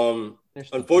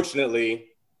 Unfortunately,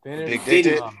 he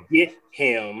didn't get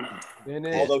him,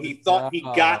 although he thought he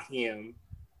got him.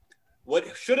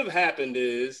 What should have happened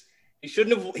is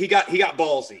he got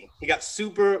ballsy. He got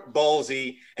super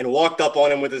ballsy and walked up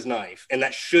on him with his knife. And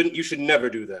you should never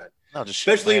do that. No, just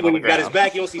especially when you've got his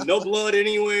back, you don't see no blood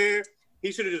anywhere.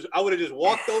 I would have just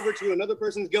walked over to another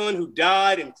person's gun who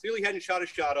died and clearly hadn't shot a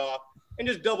shot off and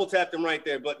just double tapped him right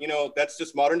there. But that's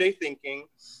just modern day thinking.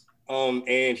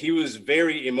 And he was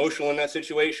very emotional in that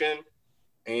situation.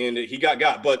 And he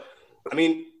got. But, I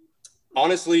mean,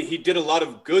 honestly, he did a lot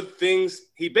of good things.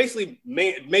 He basically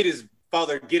made his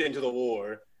father get into the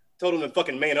war, told him to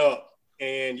fucking man up,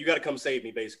 and you got to come save me,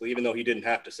 basically, even though he didn't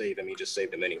have to save him. He just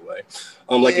saved him anyway.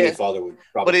 Any father would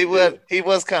probably But he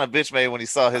was kind of bitch made when he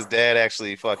saw his dad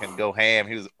actually fucking go ham.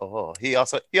 He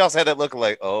also had that look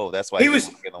like, that's why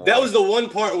that was the one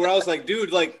part where I was like,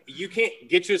 dude, like, you can't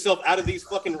get yourself out of these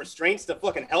fucking restraints to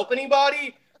fucking help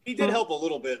anybody. He did help a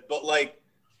little bit, but, like,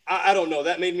 I don't know.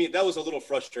 That was a little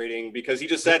frustrating because he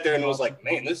just sat there and was like,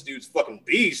 man, this dude's fucking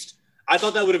beast. I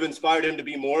thought that would have inspired him to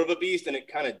be more of a beast, and it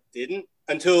kind of didn't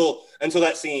until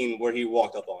that scene where he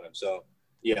walked up on him. So,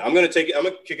 yeah, I'm going to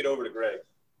kick it over to Greg.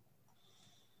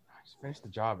 Just finish the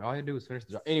job. All he had to do was finish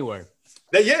the job. Anyway.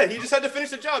 He just had to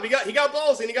finish the job. He got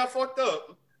balls and he got fucked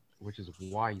up. Which is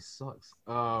why he sucks.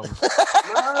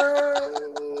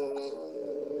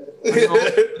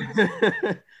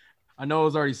 I know it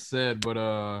was already said, but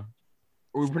are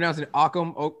we pronouncing it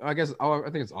Occam? Oh, I think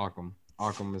it's Occam.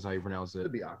 Occam is how you pronounce it.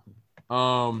 Could be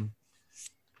Occam.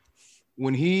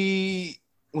 When he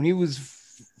was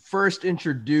first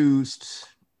introduced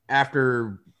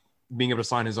after being able to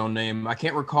sign his own name, I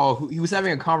can't recall who he was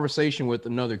having a conversation with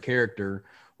another character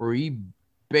where he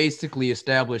basically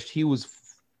established he was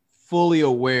fully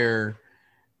aware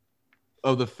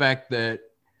of the fact that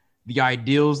the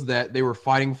ideals that they were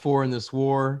fighting for in this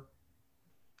war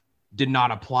did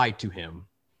not apply to him.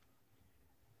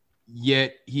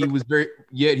 Yet he was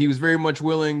very much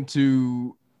willing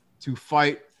to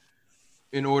fight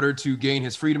in order to gain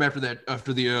his freedom after the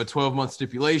 12-month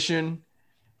stipulation.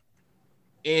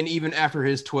 And even after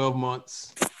his 12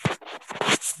 months,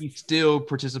 he still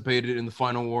participated in the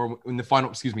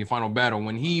final battle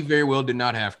when he very well did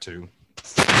not have to.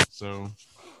 So,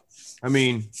 I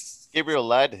mean, Gabriel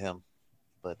lied to him,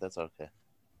 but that's okay.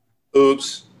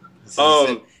 Oops.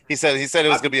 He said it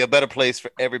was gonna be a better place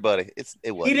for everybody.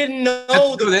 It was. He didn't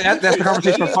know. That's the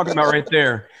conversation I'm talking about right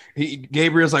there.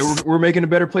 Gabriel's like, we're making a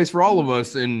better place for all of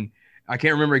us, and I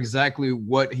can't remember exactly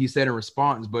what he said in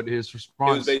response, but his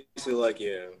response was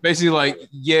basically like,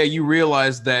 yeah, you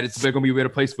realize that it's going to be a better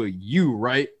place for you,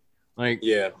 right? Like,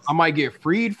 yeah, I might get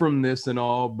freed from this and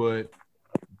all, but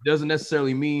doesn't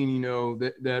necessarily mean,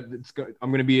 that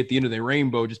I'm going to be at the end of the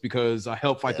rainbow just because I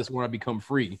help fight this war and I become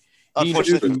free.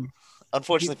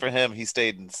 Unfortunately for him, he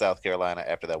stayed in South Carolina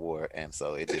after that war, and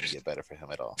so it didn't get better for him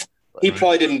at all. He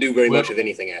probably didn't do very much of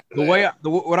anything after that.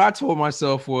 What I told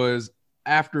myself was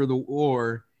after the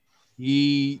war,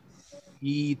 he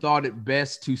thought it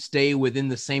best to stay within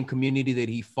the same community that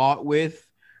he fought with,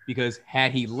 because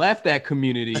had he left that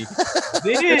community,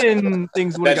 then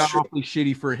things would have got awfully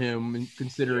shitty for him, and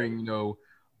considering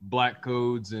black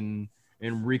codes and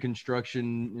and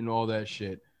Reconstruction and all that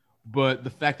shit. But the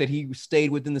fact that he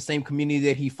stayed within the same community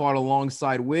that he fought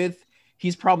alongside with,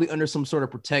 he's probably under some sort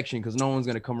of protection because no one's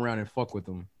gonna come around and fuck with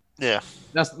him. Yeah,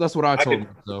 that's what I told him.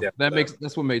 So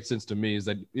that's what made sense to me. Is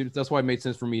that's why it made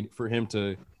sense for him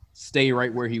to stay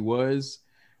right where he was,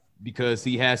 because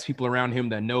he has people around him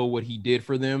that know what he did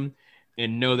for them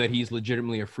and know that he's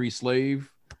legitimately a free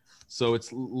slave. So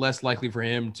it's less likely for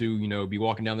him to, be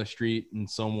walking down the street and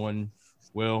someone,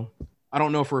 well, I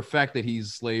don't know for a fact that he's a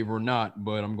slave or not,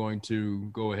 but I'm going to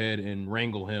go ahead and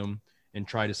wrangle him and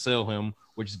try to sell him,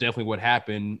 which is definitely what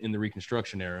happened in the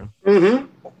Reconstruction era. Mm-hmm.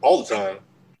 All the time.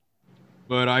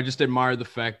 But I just admire the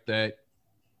fact that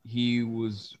he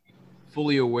was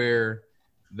fully aware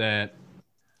that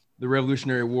the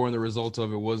Revolutionary War and the result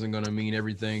of it wasn't going to mean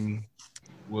everything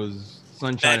was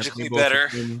sunshine. Magically better.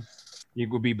 It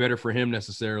would be better for him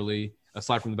necessarily,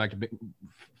 aside from the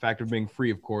fact of being free,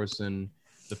 of course, and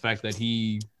the fact that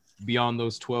he, beyond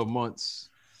those 12 months,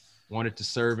 wanted to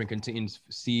serve and continue to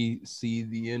see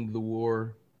the end of the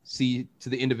war, see to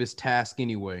the end of his task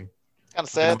anyway. Kind of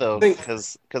sad though,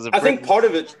 because I think part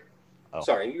of it. Oh.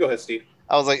 Sorry, you go ahead, Steve.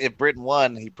 I was like, if Britain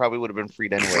won, he probably would have been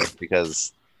freed anyway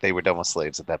because they were done with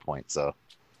slaves at that point. So,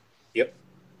 yep,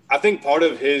 I think part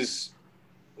of his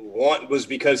want was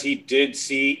because he did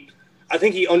see. I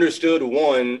think he understood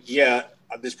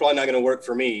this is probably not going to work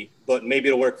for me, but maybe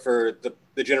it'll work for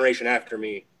the generation after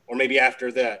me, or maybe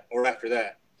after that, or after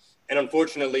that. And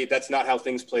unfortunately, that's not how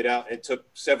things played out. It took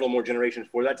several more generations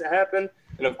for that to happen.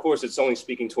 And of course, it's only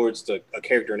speaking towards a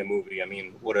character in a movie. I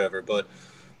mean, whatever. But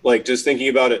like just thinking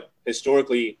about it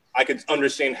historically, I could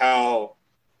understand how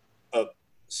a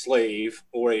slave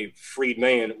or a freed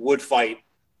man would fight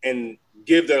and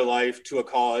give their life to a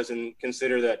cause and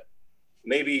consider that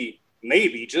maybe,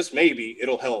 just maybe,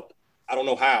 it'll help. I don't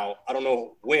know how. I don't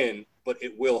know when, but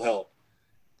it will help.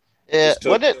 Yeah,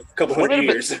 a couple hundred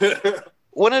years.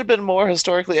 Wouldn't it have been more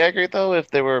historically accurate though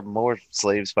if there were more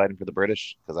slaves fighting for the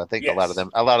British? Because I think a lot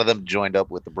of them joined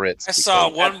up with the Brits. I saw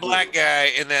one black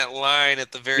guy in that line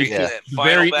at the that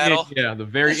final battle. The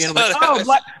very end.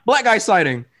 Black guy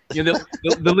sighting.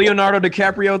 The Leonardo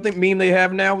DiCaprio meme they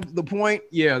have now. The point.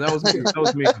 Yeah, that was me. That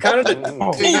was me. Kind of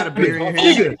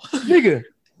nigga.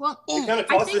 Well, to kind of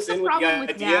toss this in with the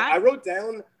idea, I wrote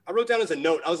down as a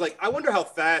note. I was like, I wonder how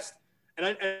fast.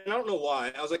 And I don't know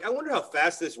why. I was like, I wonder how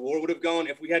fast this war would have gone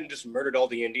if we hadn't just murdered all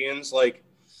the Indians. Like,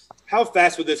 how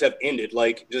fast would this have ended?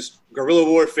 Like, just guerrilla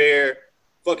warfare,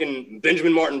 fucking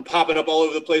Benjamin Martin popping up all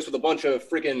over the place with a bunch of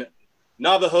freaking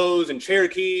Navajos and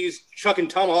Cherokees, chucking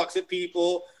tomahawks at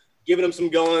people, giving them some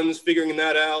guns, figuring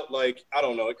that out. Like, I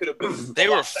don't know. It could have been. They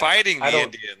were fighting the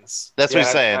Indians. That's what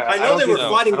he's saying. I know they were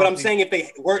fighting, but I'm saying if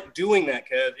they weren't doing that,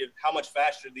 Kev, how much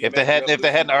faster if they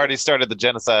hadn't already started the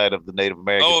genocide of the Native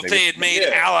Americans. Oh, if they had made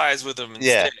allies with them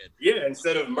instead. Yeah,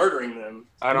 instead of murdering them.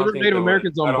 I don't think Native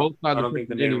Americans on both sides of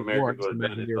the Native Americans would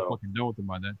have been fucking done with them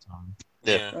by that time.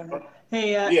 Yeah.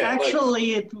 Hey,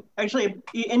 actually,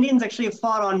 Indians actually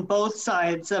fought on both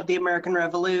sides of the American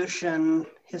Revolution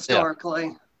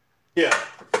historically. Yeah,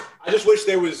 I just wish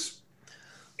there was,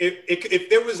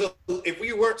 if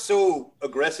we weren't so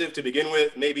aggressive to begin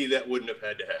with, maybe that wouldn't have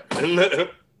had to happen.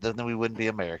 Then we wouldn't be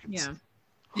Americans. Yeah.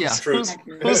 Yeah.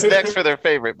 Who's next for their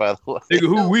favorite, by the way?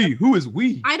 Nigga, who is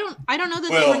we? I don't know that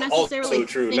they were necessarily also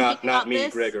true. Not me,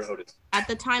 Greg or Otis. At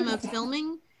the time of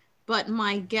filming, but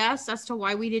my guess as to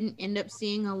why we didn't end up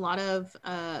seeing a lot of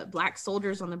black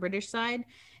soldiers on the British side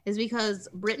is because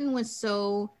Britain was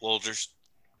so soldiers.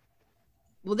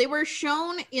 Well, they were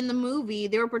shown in the movie.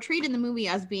 They were portrayed in the movie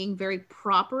as being very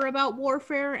proper about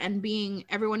warfare and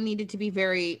everyone needed to be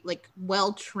very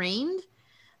well trained.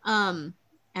 And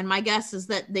my guess is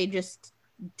that they just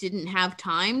didn't have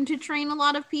time to train a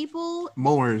lot of people.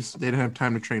 Moors. They didn't have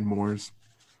time to train Moors.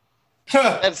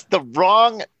 That's the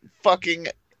wrong fucking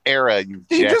era, you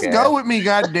jackass. Just go with me,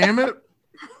 goddammit.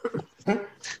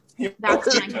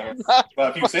 That's my guess.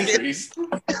 About a few centuries.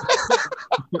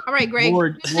 All right, Greg.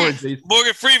 Morgan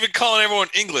Freeman calling everyone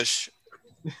English.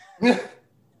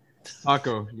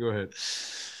 Taco, go ahead.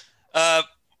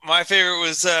 My favorite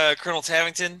was Colonel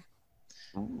Tavington.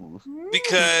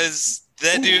 Because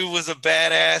that dude was a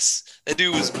badass. That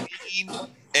dude was mean,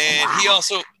 and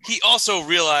he also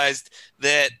realized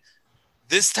that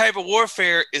this type of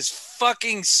warfare is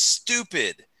fucking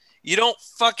stupid. You don't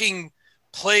fucking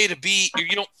you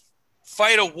don't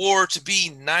fight a war to be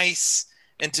nice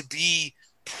and to be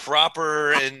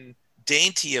proper and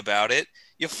dainty about it.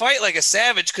 You fight like a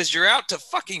savage because you're out to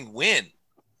fucking win.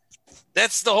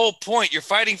 That's the whole point. You're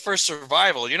fighting for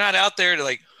survival. You're not out there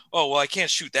to oh, well, I can't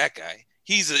shoot that guy.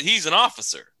 He's an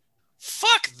officer.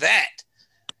 Fuck that.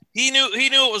 He knew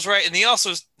it was right, and he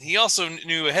also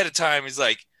knew ahead of time. He's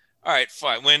like, all right,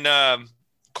 fine. When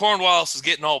Cornwallis was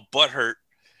getting all butthurt,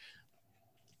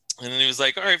 and then he was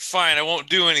like, all right, fine, I won't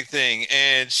do anything,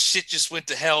 and shit just went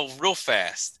to hell real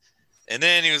fast. And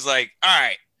then he was like, all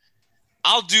right,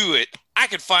 I'll do it. I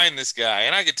could find this guy,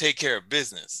 and I could take care of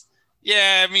business.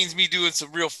 Yeah, it means me doing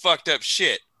some real fucked up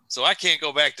shit, so I can't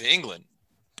go back to England.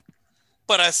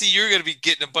 But I see you're going to be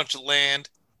getting a bunch of land.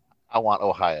 I want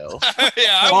Ohio.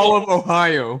 Yeah, all of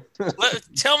Ohio.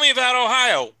 Tell me about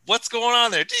Ohio. What's going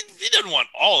on there? He doesn't want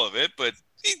all of it, but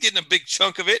he's getting a big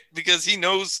chunk of it because he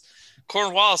knows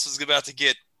Cornwallis is about to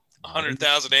get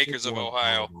 100,000 acres of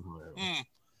Ohio.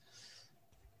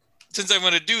 Since I'm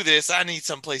going to do this, I need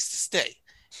some place to stay.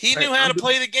 He knew how to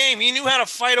play the game. He knew how to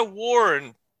fight a war,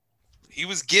 and he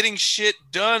was getting shit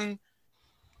done.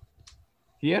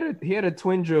 He had a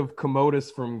twinge of Commodus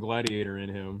from Gladiator in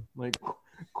him. Like,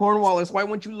 Cornwallis, why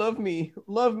won't you love me,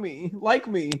 like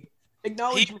me,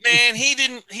 acknowledge me? Man,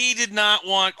 he did not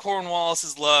want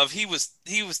Cornwallis's love. He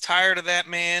was tired of that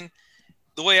man.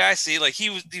 The way I see it, like he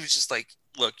was just like,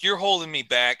 look, you're holding me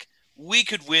back. We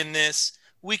could win this.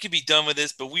 We could be done with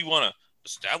this, but we want to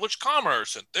establish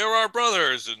commerce, and they're our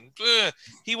brothers. And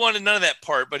he wanted none of that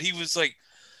part, but he was like,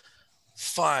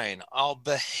 fine, I'll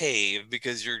behave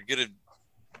because you're gonna.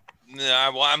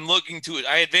 I'm looking to it.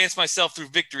 I advance myself through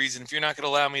victories, and if you're not going to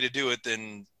allow me to do it,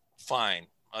 then fine.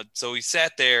 So he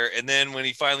sat there, and then when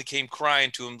he finally came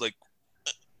crying to him, like,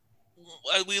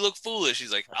 we look foolish.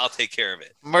 He's like, I'll take care of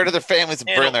it. Murder their families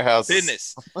and burn their houses.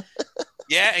 Business.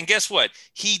 Yeah, and guess what?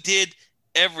 He did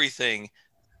everything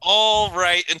all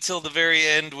right until the very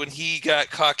end when he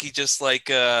got cocky, just like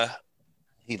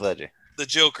Heath Ledger, the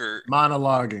Joker,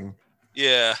 monologuing.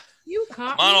 Yeah, you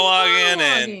monologuing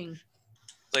and.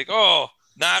 Like, oh,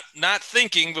 not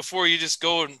thinking before you just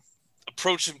go and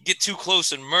approach him, get too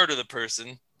close and murder the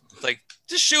person. Like,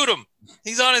 just shoot him.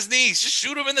 He's on his knees. Just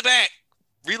shoot him in the back.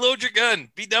 Reload your gun.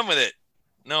 Be done with it.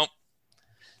 Nope.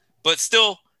 But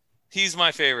still, he's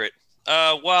my favorite.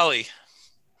 Wally.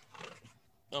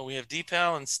 Oh, we have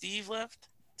Deepal and Steve left?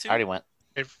 Too? I already went.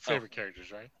 Favorite characters,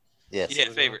 right? Yes. Yeah,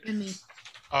 favorite.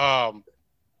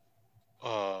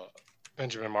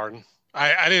 Benjamin Martin.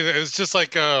 I did. It was just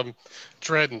like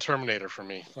Dredd and Terminator for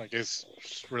me. Like it's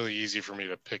really easy for me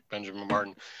to pick Benjamin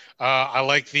Martin. I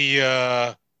like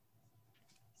the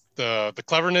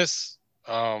cleverness,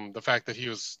 the fact that he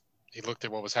looked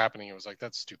at what was happening. He was like,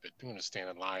 "That's stupid. I'm going to stand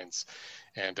in lines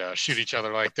and shoot each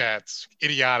other like that. It's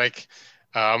idiotic.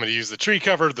 I'm going to use the tree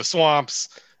cover, the swamps.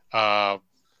 I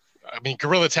mean,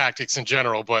 guerrilla tactics in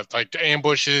general, but like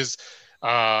ambushes."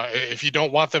 If you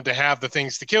don't want them to have the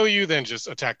things to kill you, then just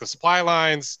attack the supply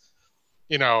lines.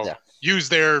 Use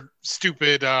their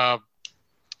stupid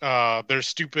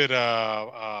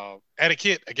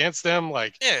etiquette against them.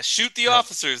 Like, yeah, shoot the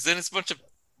officers. Then it's a bunch of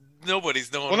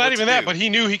nobody's knowing. Well, not even that, but he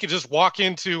knew he could just walk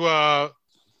into.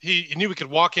 He knew he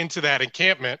could walk into that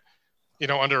encampment,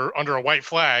 under a white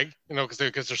flag, because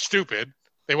they're stupid.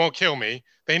 They won't kill me.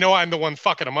 They know I'm the one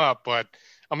fucking them up, but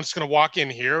I'm just gonna walk in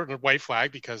here in a white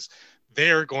flag because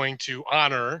they're going to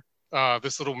honor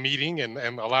this little meeting and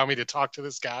allow me to talk to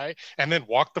this guy and then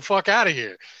walk the fuck out of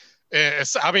here.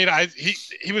 I mean,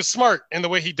 he was smart in the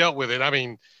way he dealt with it. I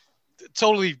mean,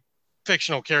 totally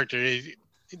fictional character.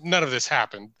 None of this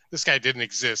happened. This guy didn't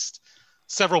exist.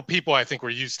 Several people, I think, were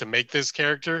used to make this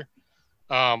character.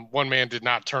 One man did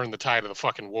not turn the tide of the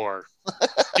fucking war.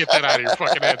 Get that out of your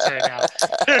fucking heads right now.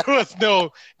 There was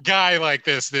no guy like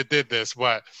this that did this.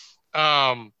 But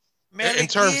in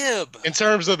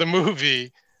terms of the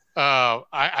movie,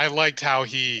 I liked how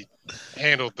he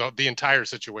handled the entire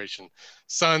situation.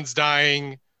 Son's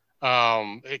dying.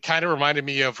 It kind of reminded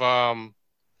me of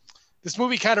this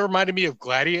movie. Kind of reminded me of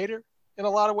Gladiator in a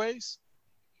lot of ways.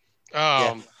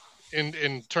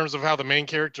 In terms of how the main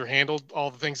character handled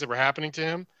all the things that were happening to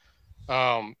him,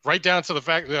 right down to the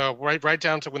fact, right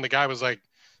down to when the guy was like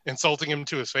insulting him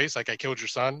to his face, like, "I killed your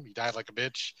son. He died like a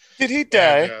bitch." Did he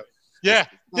die? And, yeah.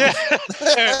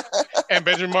 And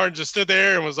Benjamin Martin just stood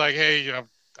there and was like, "Hey, I'm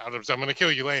going to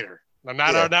kill you later. I'm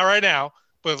not right now,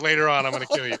 but later on, I'm going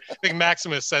to kill you." I think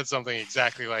Maximus said something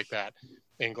exactly like that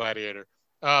in Gladiator.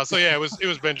 So yeah, it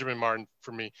was Benjamin Martin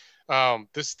for me.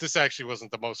 This actually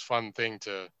wasn't the most fun thing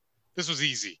to. This was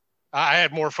easy. I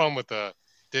had more fun with the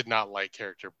did not like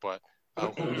character, but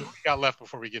who we got left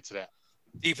before we get to that?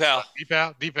 Deepal,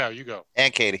 you go.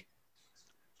 And Katie.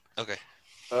 Okay.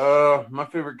 My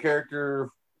favorite character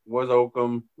was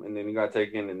Oakham, and then he got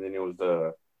taken, and then it was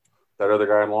that other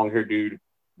guy, long-haired dude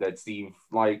that Steve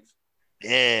liked.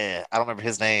 Yeah, I don't remember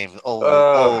his name.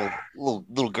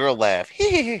 Little girl laugh.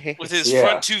 with his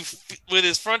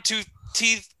front two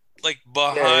teeth like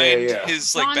behind Yeah.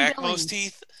 his like John backmost Billings.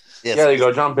 teeth. Yes, Yeah, there you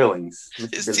go, John Billings.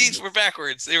 His teeth were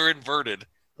backwards. They were inverted.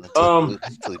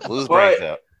 until he blew his brains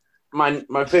out.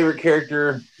 My favorite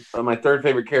character, my third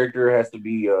favorite character has to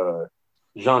be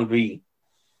Jean V,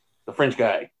 the French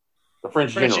guy, the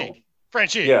French general.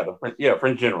 Frenchie. Yeah,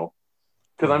 French general.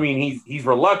 Because I mean, he's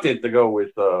reluctant to go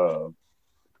with the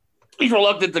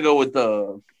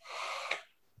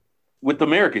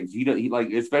Americans. He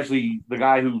like, especially the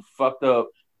guy who fucked up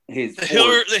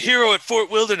the hero at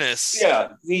Fort Wilderness.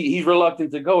 Yeah, he's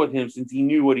reluctant to go with him since he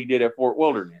knew what he did at Fort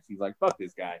Wilderness. He's like, fuck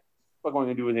this guy. What am I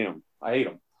gonna do with him? I hate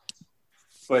him.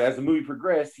 But as the movie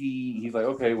progressed, he's like,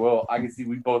 okay, well, I can see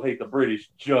we both hate the British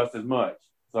just as much.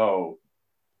 So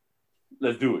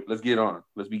let's do it. Let's get on it.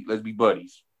 Let's be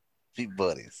buddies. Be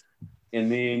buddies.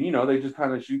 And then, they just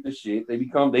kind of shoot the shit. They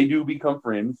do become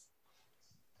friends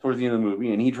towards the end of the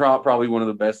movie. And he dropped probably one of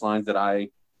the best lines that I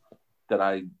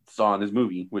saw in this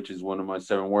movie, which is one of my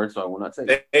 7 words, so I will not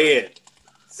say it.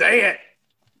 Say it.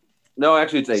 No,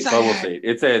 actually it's 8, so I will say it.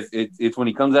 It says it's when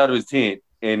he comes out of his tent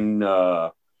and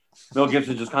Mel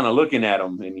Gibson's just kind of looking at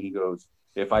him and he goes,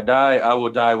 "If I die, I will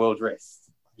die well dressed."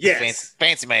 Yes.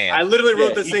 Fancy man. I literally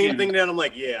wrote the same thing down. I'm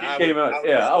like, I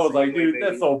was like, dude,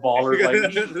 that's so baller.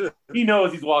 Like, he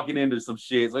knows he's walking into some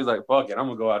shit, so he's like, fuck it, I'm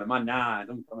gonna go out in my 9s. I'm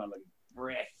gonna come out like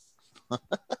breath.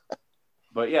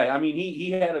 But yeah, I mean,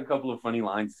 he had a couple of funny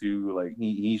lines too. Like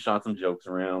he shot some jokes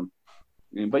around.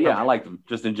 But yeah, I liked him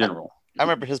just in general. I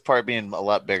remember his part being a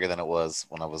lot bigger than it was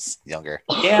when I was younger.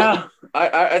 Yeah,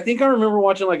 I think I remember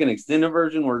watching like an extended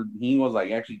version where he was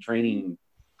like actually training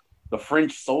the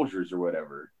French soldiers or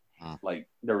whatever. Like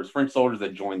there was French soldiers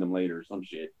that joined them later or some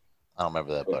shit. I don't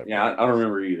remember that part. Yeah, I don't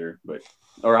remember either.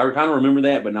 Or I kind of remember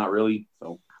that, but not really.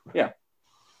 So yeah.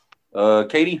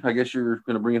 Katie, I guess you're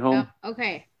gonna bring it home.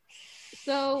 Okay.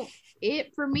 So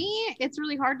for me, it's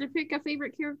really hard to pick a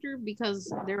favorite character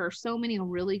because there are so many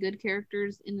really good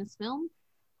characters in this film.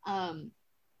 I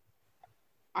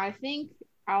think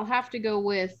I'll have to go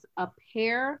with a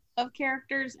pair of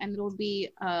characters, and it'll be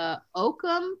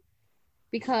Oakham,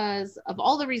 because of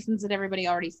all the reasons that everybody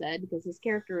already said, because his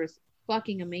character is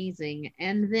fucking amazing.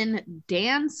 And then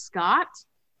Dan Scott,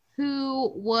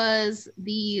 who was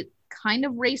the kind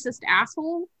of racist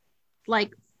asshole,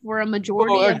 like for a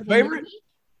majority of the movie.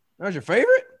 That was your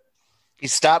favorite? He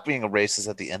stopped being a racist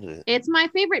at the end of it. It's my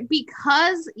favorite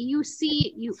because he's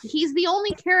the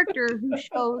only character who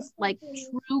shows like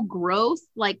true growth.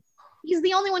 Like he's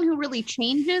the only one who really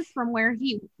changes from where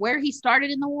he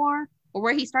started in the war, or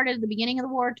where he started at the beginning of the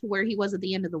war, to where he was at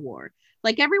the end of the war.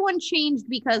 Like everyone changed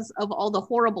because of all the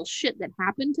horrible shit that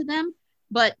happened to them,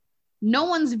 but no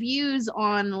one's views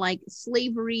on like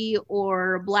slavery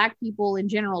or black people in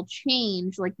general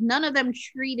changed. Like none of them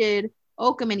treated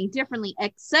Oakham any differently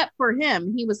except for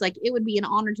him. He was like, it would be an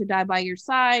honor to die by your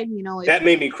side. That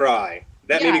made me cry.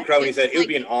 That made me cry when he said it would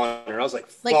be an honor. I was like,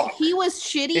 fuck. Like he was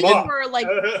shitty for like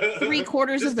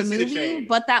 3/4 of the movie,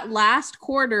 but that last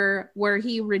quarter where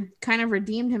he kind of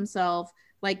redeemed himself,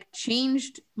 like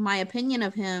changed my opinion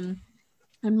of him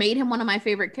and made him one of my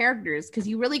favorite characters, because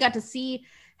you really got to see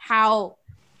how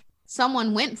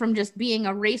someone went from just being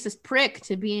a racist prick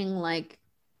to being like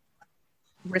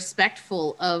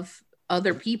respectful of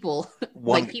other people,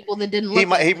 like people that didn't look. He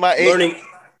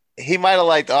might have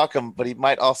liked Occam, but he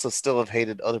might also still have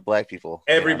hated other black people.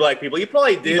 Black people. He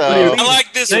probably did. No. I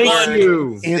like this one.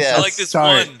 I like this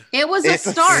one. It was a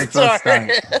start.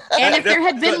 And if there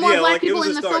had been more black people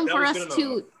in the film for us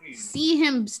to see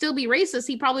him still be racist,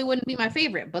 he probably wouldn't be my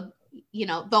favorite. But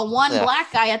the one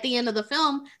black guy at the end of the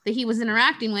film that he was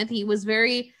interacting with, he was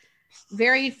very,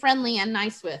 very friendly and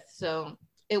nice with. So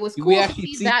it was cool to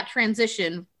see that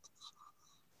transition.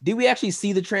 Did we actually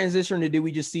see the transition, or did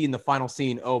we just see in the final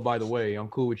scene, oh, by the way, I'm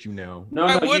cool with you now? No,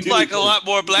 I would like a lot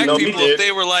more black people if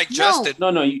they were like Justin.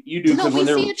 No, you do. No, we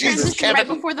see a transition right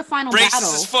before the final racist battle.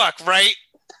 As fuck, right?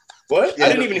 What? Yeah. I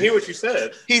didn't even hear what you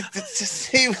said. He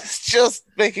was just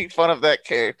making fun of that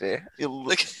character. It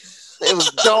was,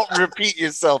 don't repeat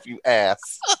yourself, you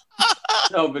ass.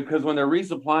 No, because when they're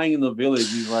resupplying in the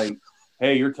village, he's like,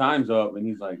 hey, your time's up. And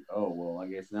he's like, oh, well, I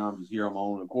guess now I'm just here on my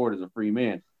own accord as a free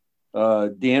man.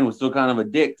 Dan was still kind of a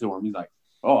dick to him. He's like,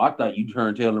 oh, I thought you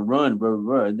turned tail and run, blah, blah,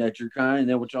 blah. Isn't that your kind? Isn't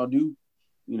that what y'all do?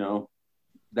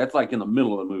 That's like in the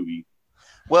middle of the movie.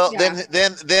 Well,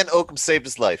 then Oakham saved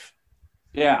his life.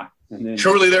 Yeah. And then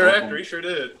shortly thereafter, he sure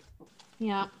did.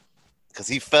 Yeah. Because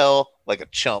he fell like a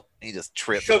chump. He just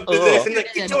tripped. Get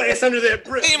your ass under that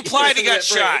brick. He implied he got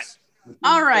shot.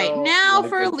 All right, now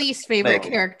for least favorite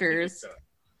characters.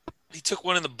 He took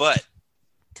one in the butt.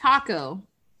 Taco.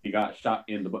 He got shot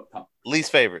in the butt.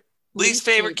 Least favorite. Least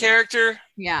favorite character?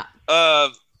 Yeah.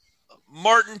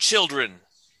 Martin Children.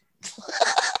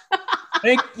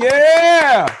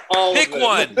 Yeah. Pick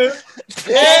one.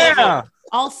 Yeah.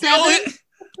 All seven?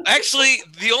 Actually,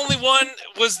 the only one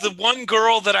was the one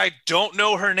girl that I don't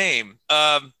know her name.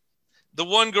 The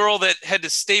one girl that had to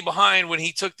stay behind when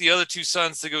he took the other two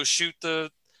sons to go shoot the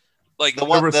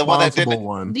one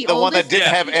that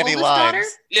didn't have any lines.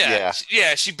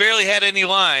 Yeah, she barely had any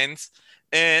lines,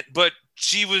 but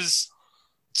she was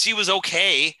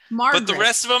okay. Margaret. But the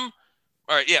rest of them,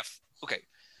 all right, yeah, okay.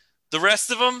 The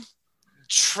rest of them,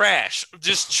 trash,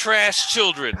 just trash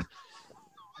children.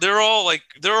 They're all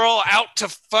out to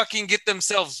fucking get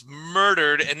themselves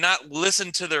murdered and not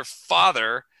listen to their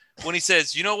father when he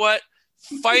says, you know what?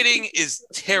 Fighting is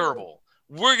terrible.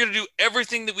 We're going to do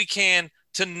everything that we can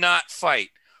to not fight.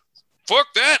 Fuck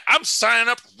that. I'm signing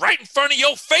up right in front of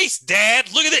your face,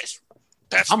 Dad. Look at this.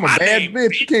 That's I'm my a bad name,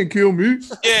 bitch. You can't kill me.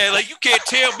 Yeah, like you can't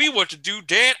tell me what to do,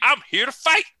 Dad. I'm here to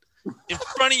fight in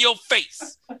front of your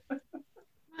face.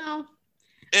 Well.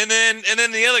 And then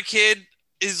the other kid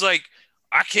is like,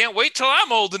 I can't wait till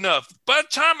I'm old enough. By the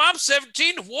time I'm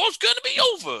 17, the war's gonna be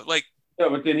over. Like, yeah,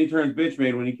 but then he turns bitch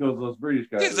made when he kills those British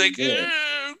guys. he's like, get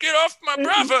off my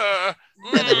brother.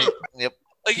 Yep.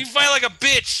 Like you fight like a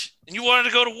bitch, and you wanted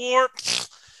to go to war.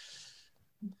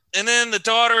 And then the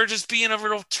daughter just being a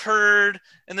little turd,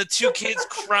 and the two kids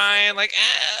crying like,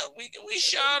 we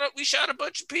shot a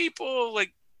bunch of people.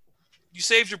 Like, you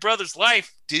saved your brother's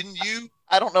life, didn't you?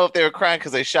 I don't know if they were crying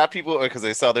because they shot people or because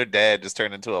they saw their dad just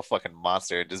turn into a fucking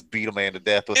monster and just beat a man to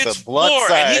death with the blunt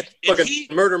side. He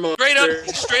murder monster.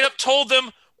 Straight up told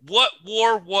them what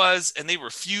war was, and they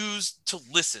refused to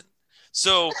listen.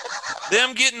 So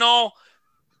them getting all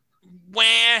wah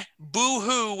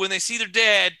boo-hoo when they see their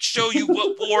dad show you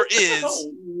what war is.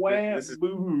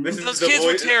 Those kids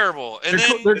were terrible. And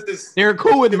they're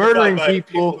cool with murdering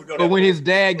people, but when his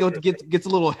dad gets a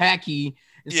little hacky.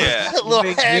 Yeah, a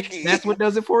little hacky. That's what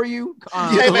does it for you.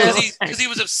 Because he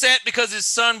was upset because his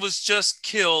son was just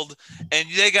killed, and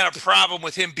they got a problem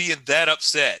with him being that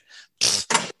upset.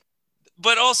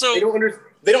 But also,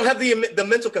 they don't have the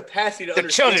mental capacity to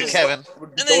understand. Children, Kevin.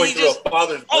 Going through a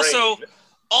father's brain.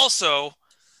 Also,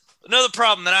 another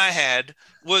problem that I had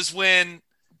was when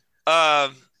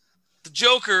the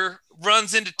Joker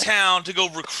runs into town to go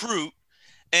recruit,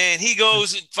 and he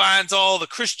goes and finds all the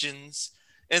Christians,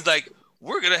 and it's like,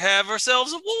 we're going to have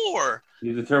ourselves a war.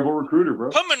 He's a terrible recruiter,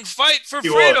 bro. Come and fight for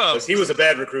freedom. He was a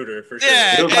bad recruiter, for sure.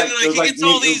 Yeah,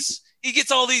 he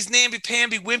gets all these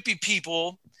namby-pamby wimpy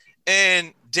people,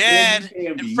 and Dad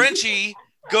and Frenchie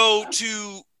go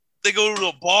to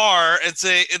a bar and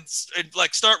say and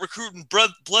start recruiting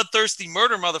bloodthirsty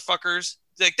murder motherfuckers.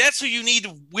 Like, that's who you need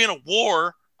to win a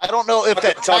war. I don't know if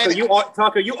Taco,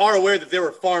 you are aware that there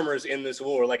were farmers in this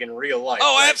war, like in real life.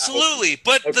 Oh, right? absolutely.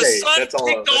 But the son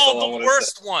picked all the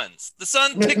worst ones. The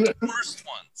son picked the worst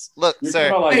ones. Look,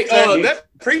 sir. That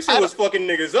preacher was fucking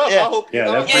niggas up. Yeah. I hope.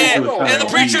 And the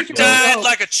preacher died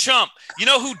like a chump. You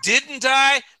know who didn't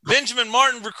die? Benjamin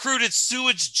Martin recruited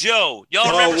Sewage Joe.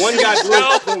 Y'all remember one guy Sewage blew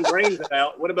Joe? his own brains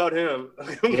out. What about him?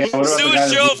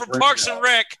 Sewage Joe from Parks and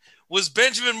Rec was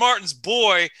Benjamin Martin's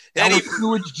boy. And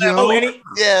Also,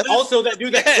 that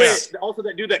dude that quit. Also,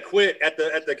 that dude that quit at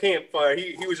the campfire.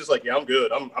 He was just like, yeah, I'm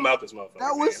good. I'm out this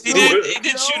motherfucker. He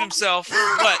did shoot himself,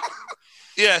 but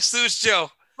yeah, Sewage Joe.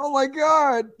 Oh my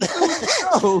God.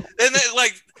 And then,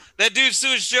 like, that dude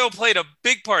Sewage Joe played a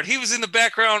big part. He was in the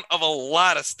background of a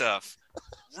lot of stuff.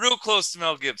 Real close to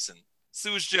Mel Gibson.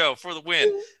 Sewage Joe for the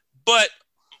win. But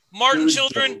Martin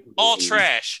Children, all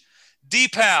trash.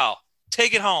 D-Pal,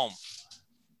 take it home.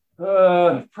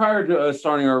 Prior to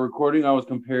starting our recording, I was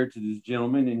compared to this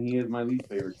gentleman, and he is my least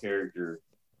favorite character.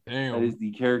 Damn. That is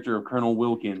the character of Colonel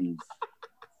Wilkins.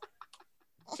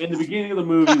 In the beginning of the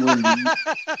movie,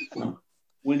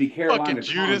 when the Carolina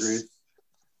Congress,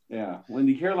 when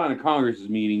the Carolina Congress is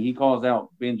meeting, he calls out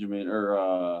Benjamin,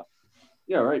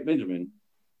 Benjamin.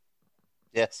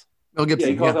 Yes. Mel Gibson.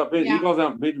 He calls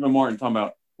out Benjamin Martin, talking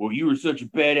about, well, you were such a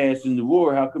badass in the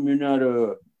war. How come you're not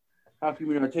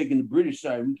taking the British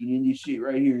side? We can end this shit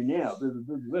right here and now. Blah,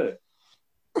 blah, blah, blah.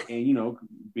 And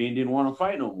Ben didn't want to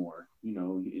fight no more.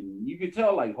 And you could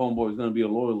tell like Homeboy was going to be a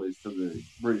loyalist to the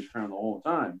British crown the whole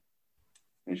time.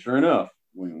 And sure enough,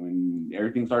 when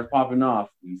everything starts popping off,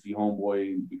 you see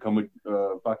Homeboy become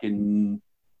a fucking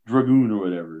dragoon or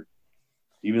whatever.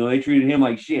 Even though they treated him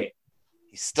like shit.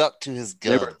 He stuck to his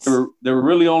guns. They were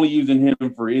really only using him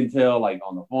for intel, like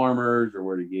on the farmers or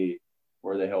where the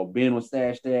hell Ben was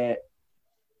stashed at.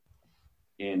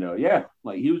 And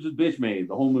like he was just bitch made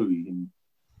the whole movie. And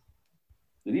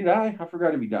did he die? I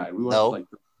forgot if he died. No, he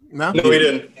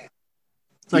didn't.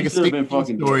 It's like a stick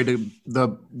story.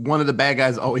 The one of the bad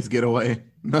guys always get away.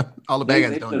 All the bad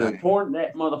guys don't die. They torn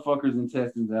that motherfucker's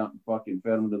intestines out and fucking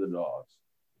fed them to the dogs.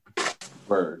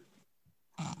 Bird.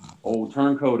 Old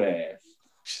turncoat ass.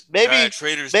 Maybe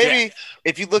Jack.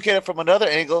 if you look at it from another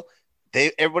angle,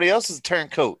 everybody else is a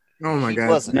turncoat. Oh my He God!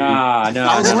 wasn't. Nah.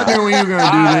 I was wondering when you were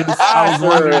gonna do this. I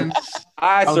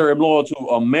am loyal to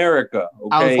America.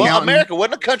 Okay, Well, America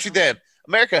wasn't a country then.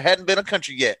 America hadn't been a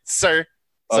country yet, sir.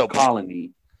 A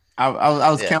colony. I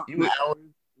was counting hours,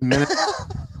 minutes.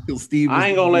 Till Steve. I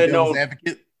ain't gonna let no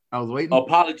advocate. I was waiting.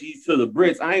 Apologies to the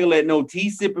Brits. I ain't gonna let no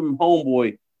tea sipping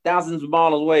homeboy thousands of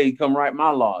miles away come write my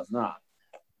laws. Nah.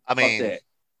 I mean, that.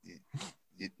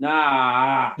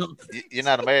 Nah. You're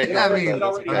not American. We're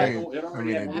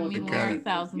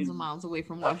thousands of miles away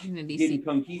from Washington, D.C. Getting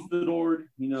conquistador,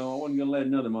 I wasn't gonna let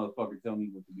another motherfucker tell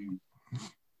me what to do.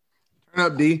 Turn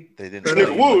up, D. They didn't tell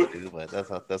you what to do, but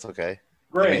that's okay.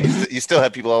 Great. I mean, you still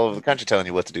have people all over the country telling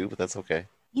you what to do, but that's okay.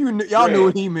 Y'all knew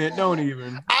what he meant. Don't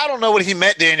even. I don't know what he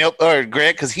meant, Daniel or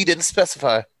Greg, because he didn't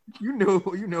specify. You know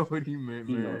what he meant,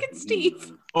 man. Look at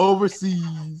Steve.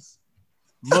 Overseas,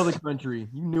 mother country.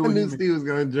 You knew. I what knew he meant. Steve was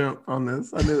gonna jump on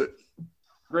this. I knew it.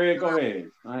 Greg, go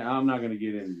ahead. I'm not gonna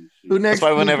get into this shit. Who next?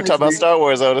 That's why we never talk about Star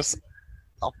Wars, Otis.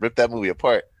 I'll rip that movie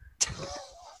apart.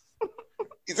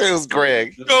 He said it was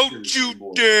Greg. Don't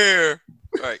you dare!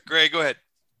 All right, Greg, go ahead.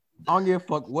 I don't give a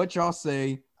fuck what y'all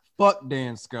say. Fuck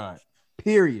Dan Scott.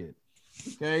 Period.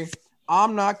 Okay,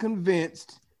 I'm not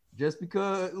convinced. Just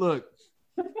because, look,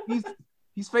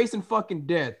 he's facing fucking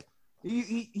death.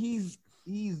 He's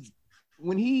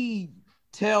when he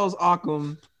tells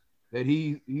Occam that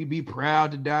he'd be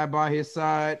proud to die by his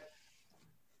side.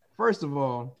 First of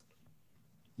all,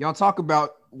 y'all talk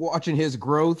about watching his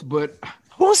growth, but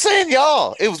who's saying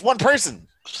y'all? It was one person.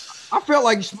 I felt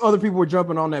like other people were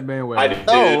jumping on that bandwagon.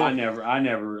 I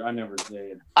never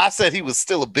said. I said he was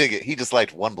still a bigot. He just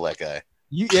liked one black guy.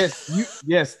 Yes.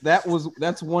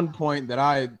 That's one point that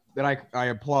I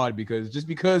applaud, because just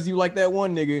because you like that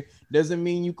one nigga doesn't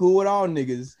mean you cool with all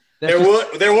niggas. There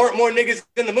weren't more niggas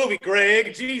in the movie,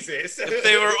 Greg. Jesus. If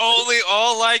they were only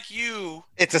all like you.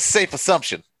 It's a safe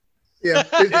assumption. Yeah.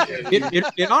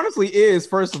 It honestly is,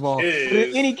 first of all. But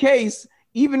in any case,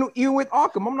 even with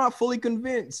Occam, I'm not fully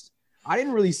convinced. I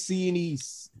didn't really see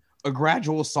a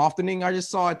gradual softening. I just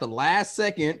saw at the last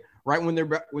second, right when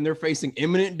they're facing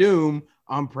imminent doom,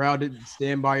 I'm proud to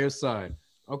stand by your side.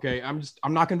 Okay, I'm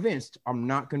not convinced. I'm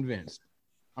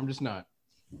just not.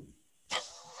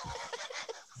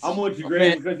 I'm with you,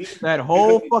 Greg. Because that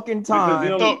whole fucking time.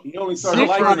 He only started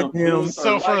liking him.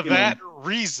 So for that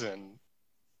reason,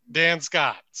 Dan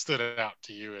Scott stood out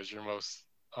to you as your most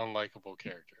unlikable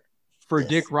character. For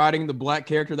Dick riding the black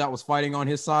character that was fighting on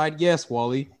his side? Yes,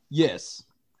 Wally. Yes.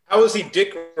 How was he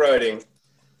dick riding?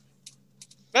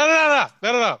 No.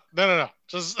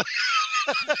 Just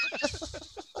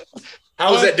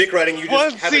how was that dick riding? You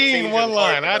one just scene, one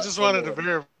line. I just wanted to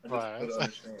verify.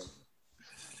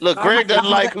 Look, Greg doesn't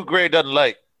like who Greg doesn't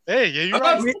like. Hey, yeah, you're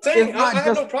I'm right. not saying I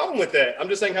have no problem with that. I'm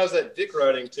just saying, how's that dick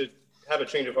riding to have a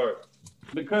change of heart?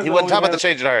 Because he wasn't talking about the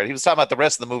change of heart. He was talking about the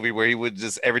rest of the movie where he would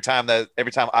just every time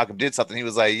Occam did something, he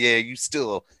was like, "Yeah, you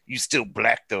still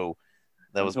black though."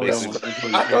 That was basically.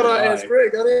 I thought I asked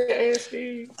Greg. I didn't ask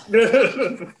Steve.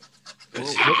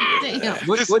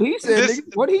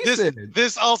 What he said.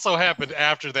 This also happened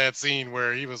after that scene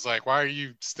where he was like, "Why are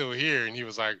you still here?" And he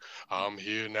was like, "I'm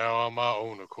here now on my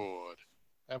own accord."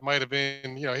 That might have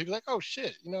been, he'd be like, "Oh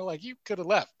shit," like you could have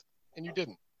left and you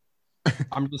didn't.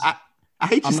 I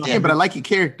hate you, Stan, but I like your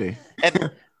character. And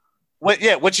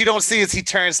what you don't see is he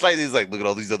turns slightly. He's like, "Look at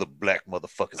all these other black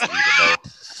motherfuckers. Even though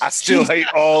I still hate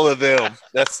all of them."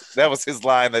 That was his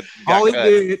line. That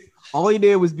all he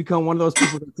did was become one of those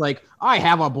people that's like, "I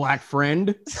have a black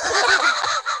friend."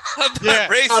 Yeah,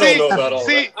 I don't know about all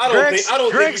that. I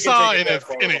don't Greg think saw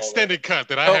an extended cut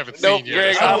that I haven't seen yet.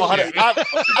 Greg, I'm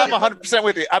 100%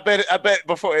 with you. I bet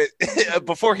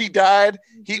before he died,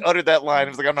 he uttered that line. He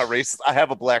was like, "I'm not racist. I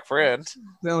have a black friend."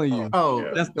 I'm telling you.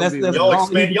 That's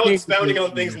y'all expounding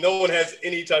on things no one has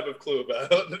any type of clue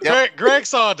about. Greg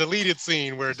saw a deleted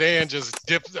scene where Dan just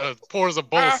pours a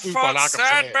bowl of soup on Occam's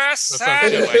head. Some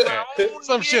shit like that.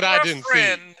 Some shit I didn't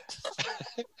see.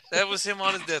 That was him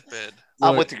on his deathbed.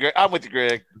 I'm with you,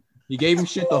 Greg. He gave him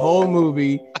shit the whole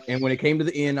movie, and when it came to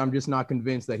the end, I'm just not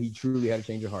convinced that he truly had a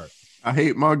change of heart. I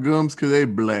hate my gums because they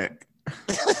black.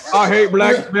 I hate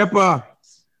black pepper.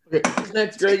 Okay,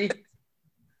 next, Greggy.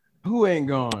 Who ain't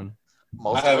gone?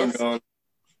 I haven't gone.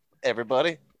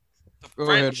 Everybody.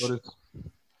 Go ahead, Otis.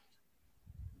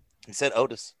 He said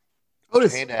Otis.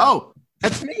 Otis. Oh,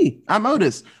 That's me. I'm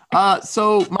Otis.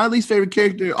 So my least favorite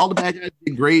character, all the bad guys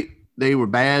did great. They were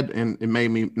bad, and it made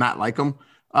me not like them.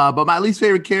 But my least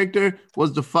favorite character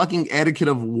was the fucking etiquette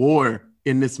of war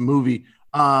in this movie.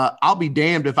 I'll be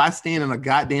damned if I stand in a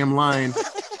goddamn line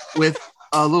with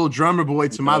a little drummer boy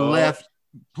to my left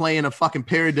playing a fucking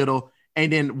paradiddle,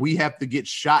 and then we have to get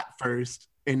shot first,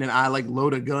 and then I like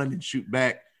load a gun and shoot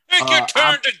back. Take your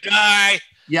turn to die.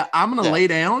 Yeah, I'm gonna lay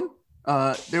down.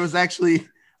 There was actually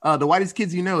the Whitest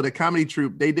Kids You Know, the comedy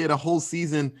troupe. They did a whole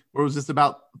season where it was just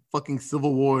about fucking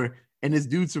Civil War, and this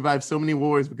dude survived so many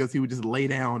wars because he would just lay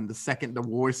down the second the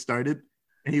war started,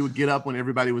 and he would get up when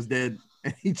everybody was dead,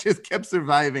 and he just kept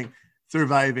surviving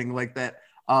like that.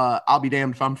 I'll be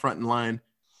damned if I'm front in line.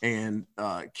 And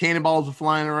cannonballs were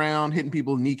flying around, hitting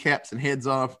people kneecaps and heads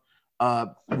off.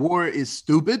 War is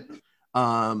stupid.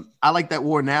 I like that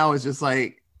war now is just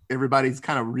like everybody's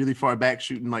kind of really far back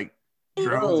shooting like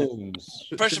drones.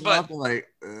 Pressure button. Like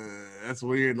that's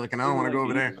weird. Like, and I don't want to go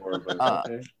over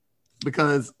there.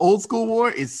 Because old school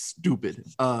war is stupid.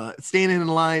 Standing in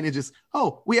line is just,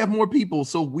 we have more people,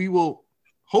 so we will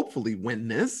hopefully win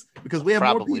this because we have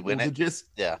more people to just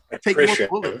take more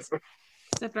bullets.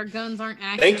 Except our guns aren't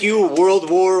active. Thank you, World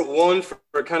War I,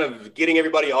 for kind of getting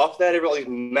everybody off that. All these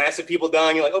massive people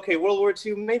dying. You're like, okay, World War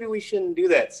II, maybe we shouldn't do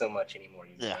that so much anymore.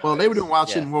 Yeah. Well, they were doing wild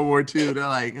shit in World War II. They're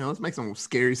like, let's make some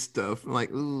scary stuff. I'm like,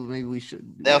 ooh, maybe we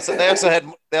should. They also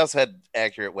had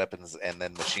accurate weapons and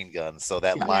then machine guns. So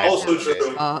that line, also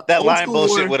true. That line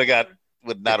bullshit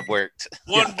would not have worked.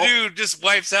 One dude just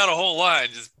wipes out a whole line.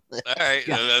 Just all right.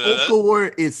 Old school war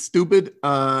is stupid.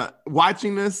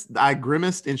 Watching this, I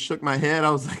grimaced and shook my head. I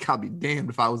was like, I'll be damned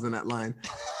if I was in that line.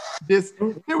 There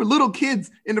were little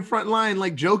kids in the front line,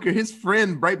 like Joker. His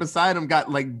friend right beside him got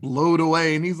like blowed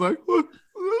away, and he's like,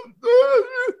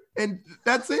 and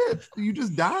that's it. You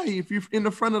just die if you're in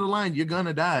the front of the line. You're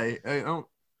gonna die.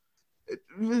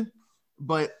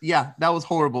 But yeah, that was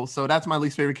horrible. So that's my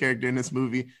least favorite character in this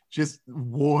movie. Just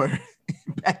war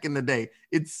back in the day.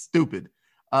 It's stupid.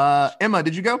 Emma,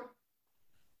 did you go?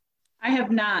 I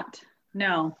have not.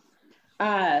 No.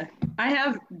 I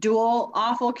have dual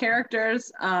awful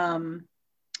characters. I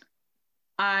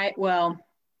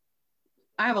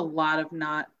have a lot of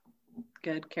not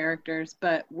good characters,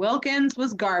 but Wilkins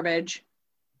was garbage.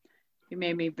 He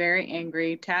made me very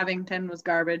angry. Tavington was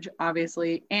garbage,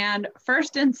 obviously. And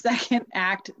first and second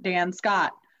act, Dan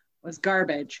Scott was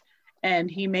garbage. And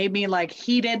he made me like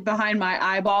heated behind my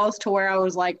eyeballs to where I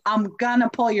was like, I'm gonna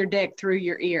pull your dick through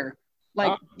your ear.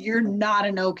 Like, you're not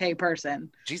an okay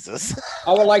person. Jesus.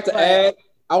 I would like to add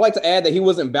that he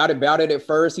wasn't about it at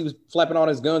first. He was flapping on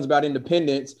his guns about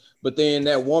independence, but then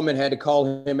that woman had to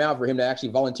call him out for him to actually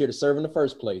volunteer to serve in the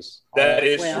first place. That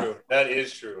is true. That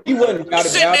is true. He wasn't about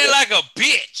sitting there like a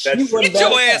bitch. Get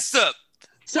your ass up.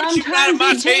 Sometimes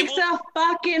it takes a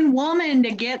fucking woman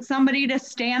to get somebody to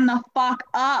stand the fuck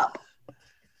up.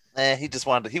 He was just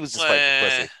fighting for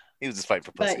pussy. He was just fighting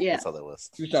for pussy. That's all that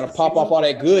was. He was trying to pop off all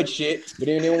that good shit, but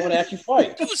then didn't want to actually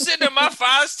fight. You was sitting at my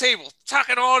father's table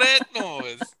talking all that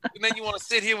noise, and then you want to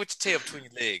sit here with your tail between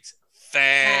your legs.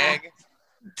 Fag.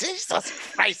 Jesus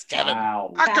Christ, Kevin.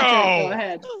 Wow. Go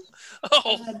ahead.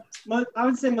 I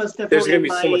would say most definitely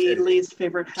my least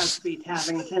favorite has to be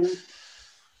Tavington.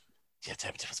 Yeah,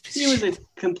 Tavington was a piece He was a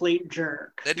complete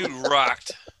jerk. That dude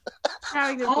rocked.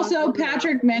 Also,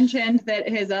 Patrick mentioned that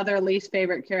his other least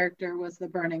favorite character was the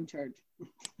Burning Church.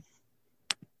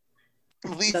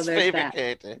 Least favorite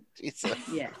character. Jesus.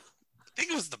 Yeah. I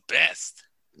think it was the best.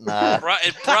 Nah.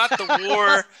 It brought the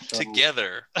war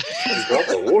together. It brought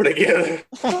the war together.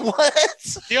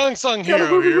 What? The unsung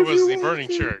hero here was the Burning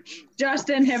Church.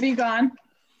 Justin, have you gone?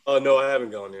 Oh, no, I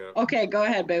haven't gone yet. Okay, go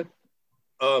ahead, boo.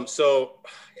 So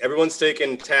everyone's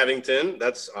taking Tavington.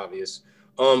 That's obvious.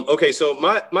 Okay, so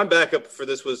my backup for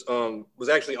this was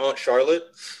actually Aunt Charlotte.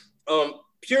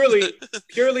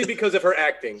 Purely because of her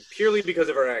acting. She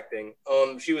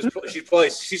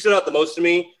stood out the most to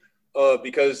me.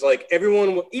 Because like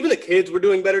everyone, even the kids were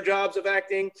doing better jobs of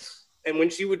acting. And when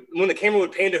the camera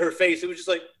would pan to her face, it was just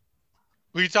like,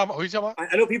 Who are you talking about?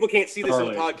 I know people can't see this on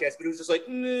the podcast, but it was just like,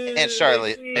 And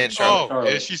Charlotte. Oh,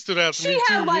 yeah, she stood out to me She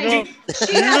too. had like, You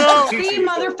she had 3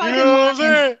 motherfucking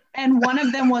lines, and one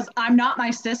of them was, I'm not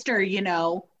my sister, you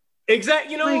know.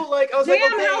 Exactly, I was like,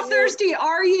 damn, okay, how thirsty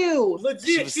are you?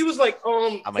 Legit, she was like,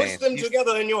 push them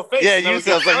together in your face. Yeah, you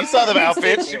saw them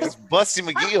outfits. She was Busty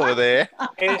McGee over there.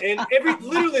 And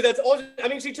literally, that's all. I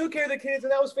mean, she took care of the kids,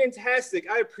 and that was fantastic.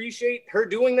 I appreciate her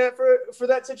doing that for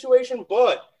that situation,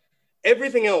 but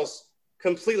everything else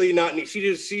completely not.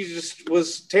 She just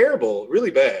was terrible,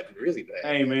 really bad.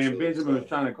 Hey man, Benjamin was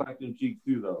trying to clap them cheeks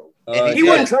too, though. He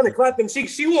wasn't trying to clap them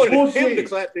cheeks. She wanted him to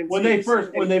clap them when cheeks.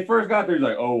 When they first got there, he's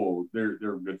like, "Oh, they're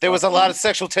good." There was a lot of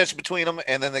sexual tension between them,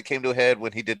 and then they came to a head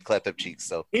when he did clap them cheeks.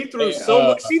 So he threw so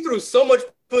much. She threw so much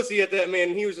pussy at that man,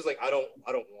 and he was just like, "I don't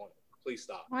want it. Please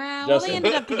stop." Wow. Well, they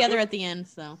ended up together at the end,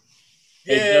 so.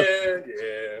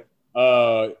 Yeah.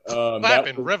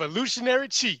 Clapping revolutionary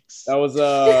cheeks. That was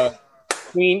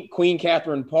Queen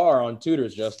Catherine Parr on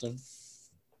Tudors, Justin.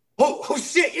 Oh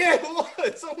shit! Yeah, it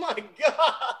was. Oh my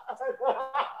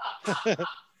god.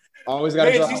 Always got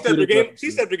to. She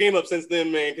stepped her game up since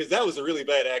then, man. Because that was a really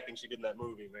bad acting she did in that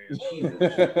movie,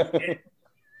 man.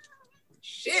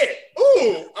 Shit!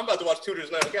 Ooh, I'm about to watch Tudors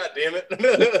now. God damn it!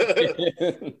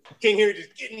 Can't hear you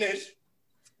just getting this.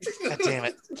 God damn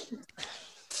it.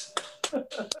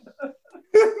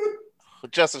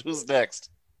 Justin, who's next?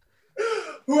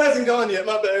 Who hasn't gone yet?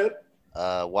 My bad.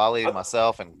 Wally,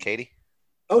 myself, and Katie.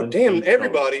 Oh damn!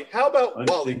 Everybody. How about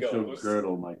Wally go?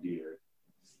 Girdle, my dear.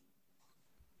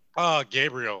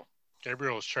 Gabriel.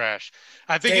 Gabriel's trash.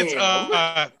 I think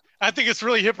it's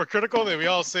really hypocritical that we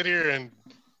all sit here and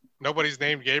nobody's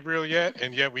named Gabriel yet,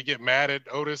 and yet we get mad at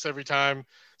Otis every time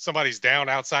somebody's down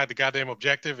outside the goddamn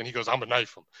objective, and he goes, "I'm gonna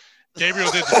knife him."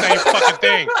 Gabriel did the same fucking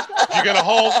thing. You're gonna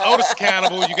hold Otis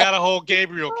accountable, you gotta hold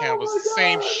Gabriel accountable. It's the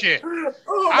same shit.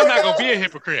 I'm not gonna be a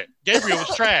hypocrite. Gabriel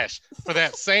was trash for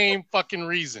that same fucking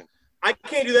reason. I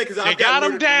can't do that because I got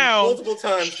him down multiple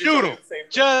times. Shoot him.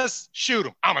 Just shoot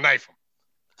him. I'm gonna knife him.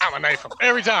 I'm gonna knife him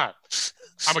every time.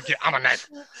 I'm gonna knife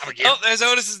him. Oh, there's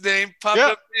Otis's name popped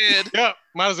up in. Yep.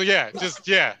 Might as well. Yep.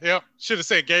 Should have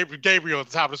said Gabriel at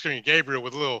the top of the screen. Gabriel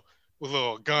with a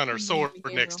little gun or sword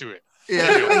next to it. Yeah,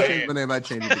 I changed my name. I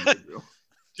changed it to Gabriel.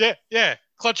 Yeah.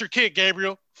 Clutch your kick,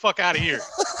 Gabriel. Fuck out of here.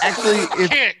 Actually,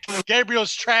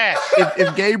 Gabriel's trash.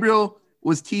 If Gabriel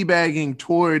was teabagging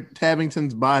toward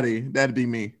Tabington's body, that'd be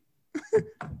me.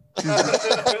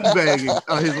 Teabagging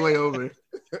on his way over.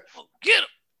 Get him.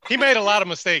 He made a lot of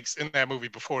mistakes in that movie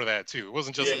before that too. It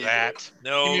wasn't just that.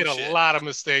 No, he made a lot of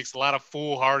mistakes, a lot of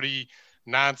foolhardy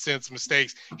nonsense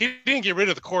mistakes. He didn't get rid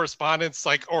of the correspondence,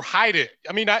 or hide it.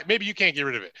 I mean, maybe you can't get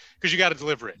rid of it because you got to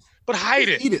deliver it, but hide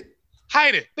it. Eat it.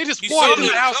 Hide it. They just walked in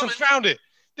the house and found it.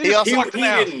 He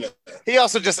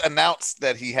also just announced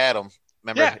that he had them.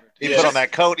 Remember, Yeah. he put on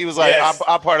that coat. He was like, Yes.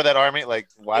 I'm part of that army. Like,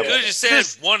 why? You could have just said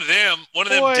one of them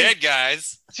dead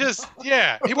guys.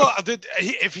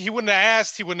 If he wouldn't have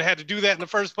asked, he wouldn't have had to do that in the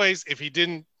first place. If he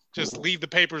didn't just leave the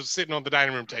papers sitting on the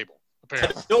dining room table,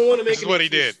 apparently. I don't want to make this is what he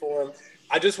did. For him.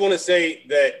 I just want to say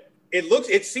that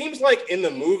it seems like in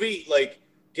the movie, like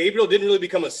Gabriel didn't really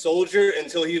become a soldier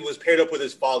until he was paired up with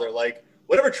his father. Like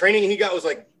whatever training he got was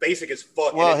like basic as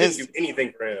fuck. Well, and it didn't do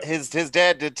anything for him. His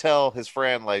dad did tell his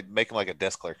friend, like, make him like a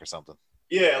desk clerk or something.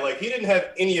 Yeah, like he didn't have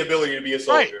any ability to be a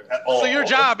soldier at all. So your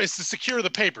job is to secure the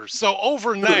papers. So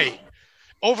overnight,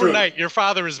 your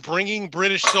father is bringing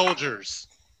British soldiers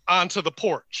onto the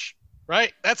porch,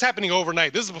 right? That's happening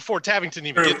overnight. This is before Tabington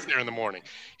even gets there in the morning.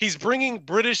 He's bringing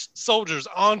British soldiers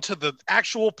onto the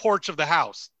actual porch of the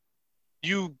house.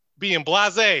 You being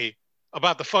blasé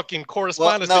about the fucking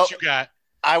correspondence that you got.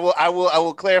 I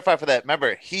will clarify for that.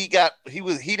 Remember, he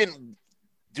didn't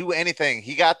do anything.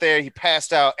 He got there, he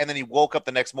passed out, and then he woke up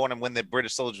the next morning when the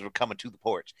British soldiers were coming to the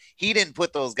porch. He didn't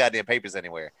put those goddamn papers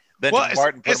anywhere. Benjamin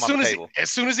Martin put them on the table.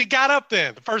 As soon as he got up,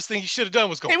 then the first thing he should have done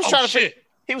was go. He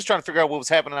was trying to figure out what was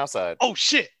happening outside. Oh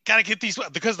shit! Gotta get these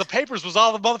because the papers was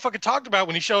all the motherfucker talked about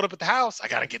when he showed up at the house. I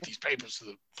gotta get these papers to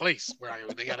the place where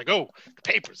they gotta go.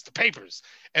 The papers.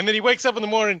 And then he wakes up in the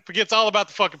morning, forgets all about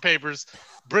the fucking papers.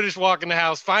 British walk in the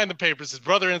house, find the papers. His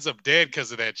brother ends up dead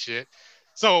because of that shit.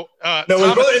 So his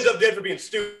brother ends up dead for being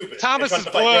stupid.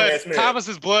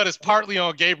 Thomas's blood is partly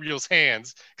on Gabriel's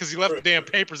hands because he left the damn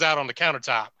papers out on the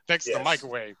countertop next to the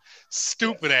microwave.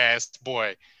 Stupid ass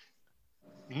boy.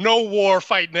 No war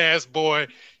fighting ass boy.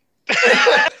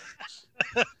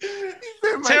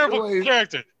 Terrible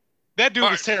character. That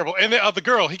dude was terrible. And the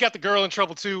girl, he got the girl in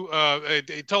trouble too.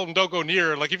 He told him don't go near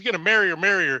her. Like if you're gonna marry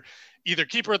her, either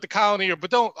keep her at the colony but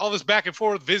don't all this back and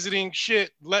forth visiting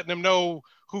shit, letting them know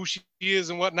who she is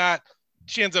and whatnot.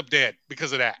 She ends up dead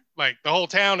because of that. Like the whole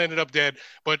town ended up dead,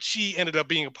 but she ended up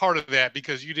being a part of that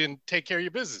because you didn't take care of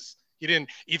your business. You didn't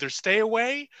either stay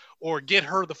away or get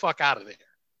her the fuck out of there.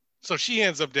 So she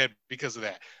ends up dead because of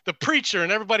that. The preacher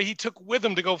and everybody he took with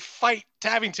him to go fight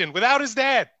Tabington without his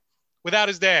dad.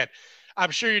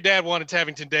 I'm sure your dad wanted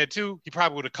Tabington dead too. He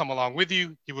probably would have come along with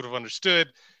you. He would have understood.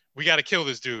 We got to kill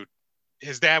this dude.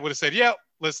 His dad would have said, yep,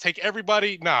 let's take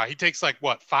everybody. Nah, he takes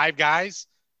 5 guys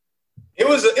It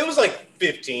was like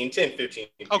 10, 15.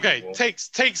 Okay, people.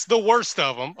 takes the worst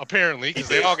of them apparently because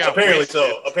they all got Apparently wasted,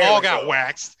 so. Apparently all got so.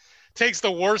 waxed. Takes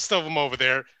the worst of them over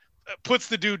there, puts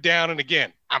the dude down, and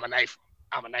again, I'm a knife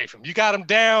him. You got him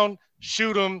down,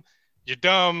 shoot him. You're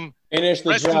dumb. Finish the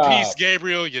Rest job. in peace,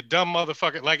 Gabriel. You dumb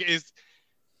motherfucker. Like it's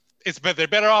better. They're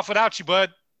better off without you,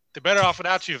 bud. They're better off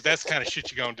without you if that's the kind of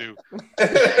shit you're gonna do.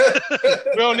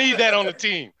 We don't need that on the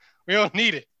team. We don't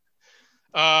need it.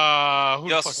 He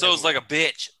also sews like a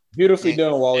bitch. Beautifully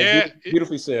done, Wally. Yeah.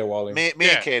 Beautifully said, Wally. Me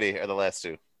and Katie are the last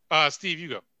two. Steve, you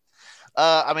go.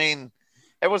 I mean,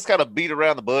 everyone's kind of beat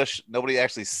around the bush. Nobody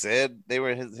actually said they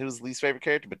were his least favorite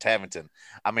character, but Tavington.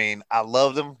 I mean, I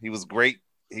loved him. He was great.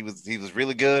 He was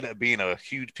really good at being a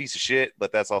huge piece of shit,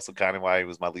 but that's also kind of why he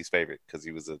was my least favorite, because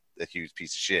he was a huge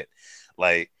piece of shit.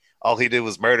 Like, all he did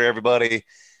was murder everybody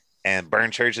and burn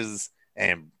churches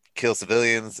and kill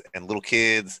civilians and little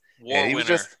kids. War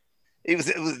winner. It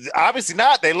was obviously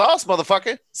not. They lost,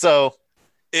 motherfucker. So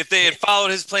if they had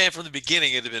followed his plan from the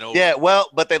beginning, it'd have been over. yeah, well,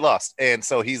 but they lost, and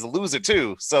so he's a loser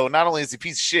too. So not only is he a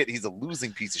piece of shit, he's a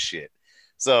losing piece of shit.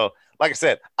 So, like I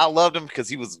said, I loved him because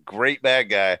he was a great bad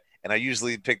guy, and I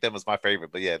usually pick them as my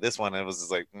favorite. But yeah, this one, it was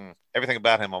just like everything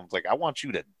about him. I was like, I want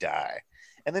you to die,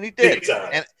 and then he did,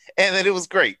 and then it was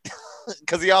great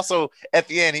because he also at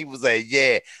the end he was like,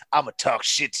 yeah, I'm gonna talk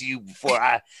shit to you before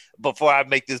I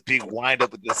make this big wind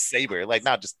up with this saber. Like,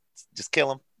 no, just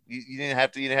kill him. You didn't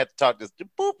have to talk. Just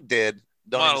boop, dead.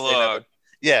 Don't even say nothing.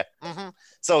 Yeah. Mm-hmm.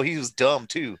 So he was dumb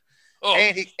too. Oh,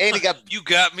 and he got you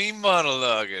got me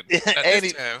monologuing.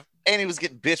 and he was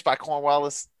getting bitched by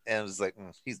Cornwallis, and it was like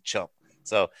he's a chump.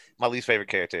 So my least favorite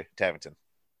character, Tavington.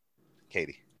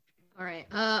 Katie. All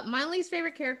right. My least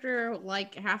favorite character,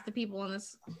 like half the people in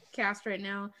this cast right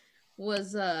now,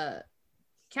 was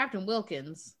Captain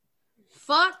Wilkins.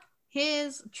 Fuck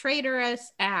his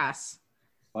traitorous ass.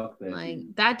 Like,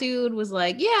 that dude was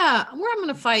like, yeah, I'm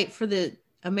gonna fight for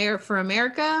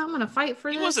America. I'm gonna fight for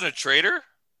this. He wasn't a traitor.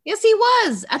 Yes, he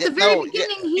was. At the very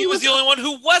beginning, he was the only one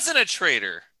who wasn't a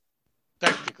traitor.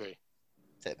 Technically.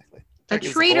 A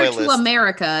traitor to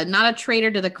America, not a traitor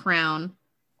to the crown.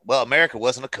 Well, America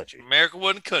wasn't a country. America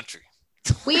wasn't a country.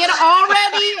 We had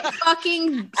already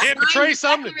fucking can't betray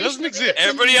something that doesn't exist.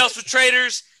 Everybody else was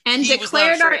traitors. And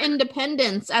declared our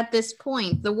independence at this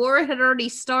point. The war had already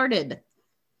started.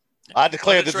 I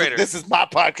declared this is my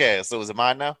podcast. So is it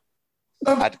mine now?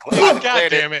 I declared God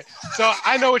damn it. So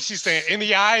I know what she's saying. In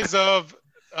the eyes of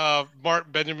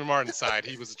Benjamin Martin's side,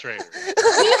 he was a traitor. He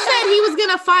said he was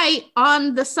going to fight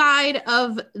on the side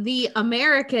of the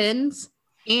Americans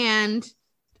and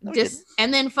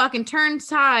and then fucking turn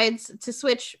sides to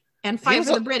switch and fight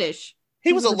for the British.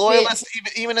 He was a loyalist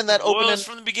even in that opening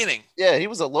from the beginning. Yeah, he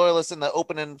was a loyalist in the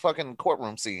opening fucking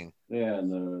courtroom scene. Yeah,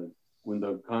 and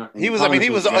he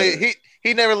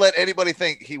never let anybody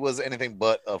think he was anything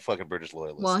but a fucking British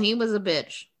loyalist. Well, he was a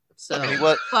bitch. So he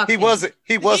was a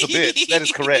bitch. That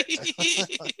is correct.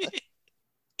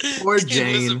 Poor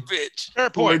Jane. He was a bitch. Fair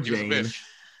Poor point. Jane.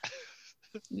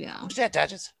 Yeah. Who's that,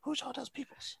 Dodgers? Who's all those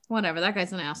people? Whatever. That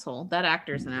guy's an asshole. That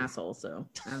actor's an asshole. So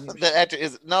the actor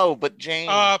is but Jane.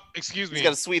 Excuse me. He's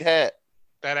got a sweet hat.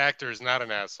 That actor is not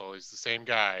an asshole. He's the same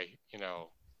guy. No,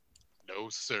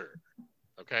 sir.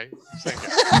 Okay. Same guy.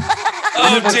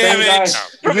 Oh damn it! Is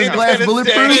the glass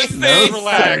bulletproof? No.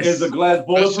 Relax. Is the glass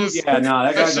bulletproof? Yeah, no.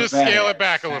 That Let's guy's just a bad scale actor. it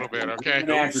back a little bit, okay?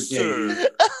 He's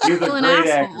a great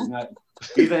actor.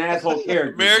 He's an asshole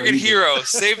character. American hero,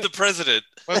 save the president.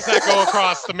 Let's not go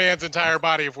across the man's entire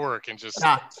body of work and just.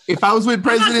 If I was with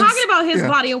presidents, I'm not talking about his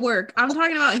body of work. I'm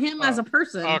talking about him as a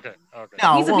person. Okay.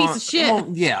 No, he's a piece of shit.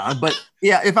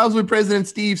 If I was with President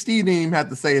Steve didn't even have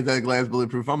to say that glass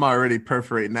bulletproof. I'm already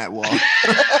perforating that wall.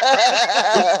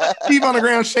 Steve on the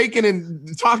ground shaking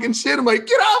and talking shit. I'm like,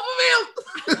 get off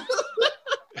of him.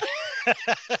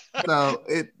 So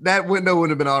that window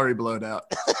would have been already blown out.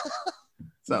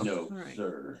 So no,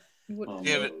 sir. Which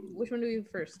one do you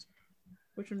first?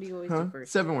 Which one do you always do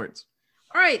first? 7 words.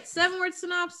 All right, 7-word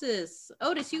synopsis.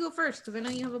 Otis, you go first because I know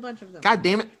you have a bunch of them. God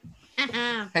damn it.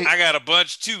 Hey. I got a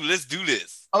bunch too. Let's do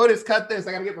this. Otis, cut this.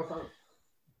 I gotta get my phone.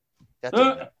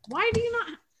 Why do you not?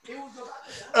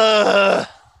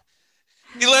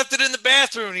 He left it in the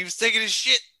bathroom. He was taking his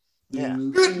shit. Yeah.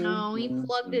 No, he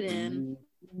plugged it in.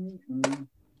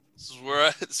 This is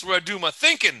where I do my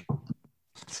thinking.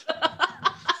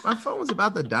 My phone was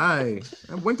about to die.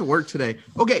 I went to work today.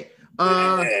 Okay.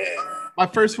 My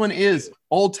first one is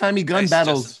old-timey gun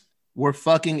battles were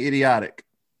fucking idiotic.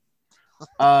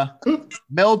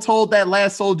 Mel told that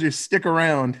last soldier, stick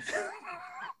around.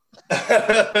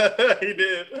 He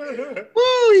did.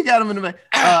 Woo, he got him in the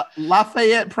back.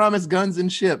 Lafayette promised guns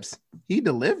and ships. He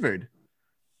delivered.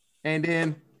 And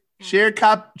then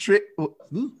sharecropping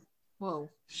Whoa.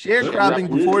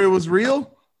 before it was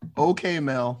real. Okay,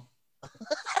 Mel.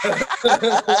 God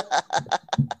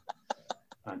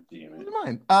damn it.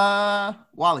 Mine.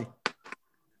 Wally.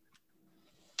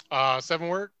 7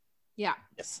 word. Yeah.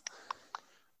 Yes.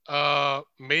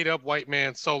 Made up white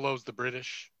man solos the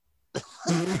British.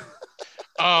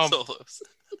 Solos.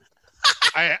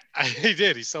 He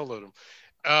did. He soloed him.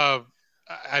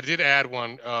 I did add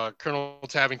one. Colonel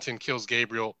Tavington kills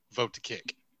Gabriel. Vote to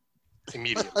kick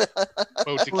immediately.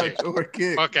 Vote to kick. Or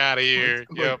kick. Fuck out of here.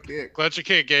 Yep. Clutch your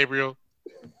kick, Gabriel.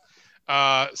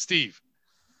 Steve.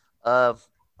 All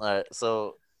right.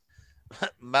 So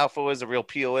Malfoy is a real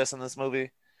POS in this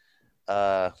movie.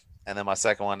 And then my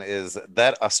second one is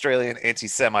that Australian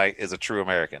anti-Semite is a true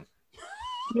American.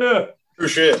 Yeah. True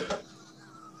shit.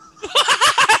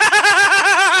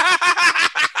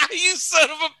 You son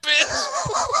of a bitch.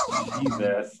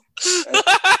 Jesus.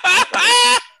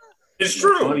 It's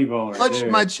true. Funny bone. Clutched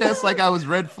my chest like I was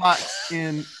Red Fox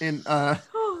in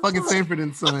fucking Sanford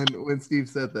and Son when Steve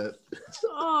said that.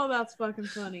 Oh, that's fucking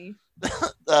funny.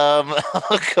 I'm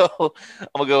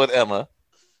gonna go with Emma.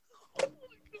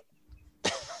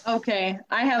 Okay,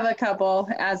 I have a couple,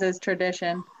 as is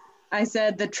tradition. I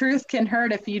said the truth can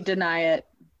hurt if you deny it,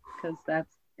 because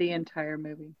that's the entire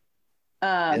movie.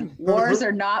 Wars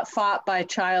are not fought by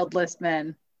childless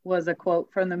men was a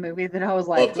quote from the movie that I was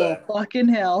like, well, fucking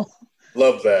hell.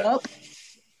 Love that.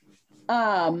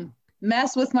 Yep.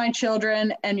 Mess with my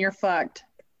children and you're fucked.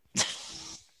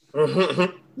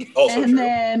 Also and true.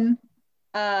 then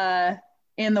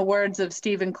in the words of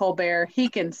Stephen Colbert, he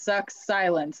can suck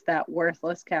silence, that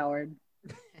worthless coward.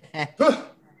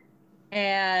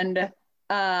 And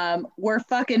we're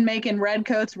fucking making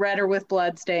redcoats redder with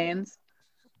bloodstains.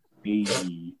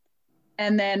 And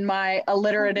then my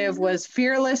alliterative was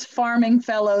fearless farming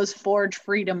fellows forge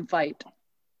freedom fight.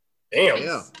 Damn.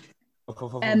 Yeah.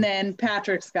 And then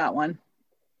Patrick's got one.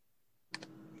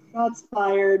 Shots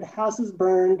fired, houses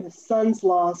burned, sons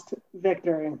lost,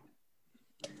 victory.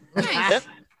 Nice.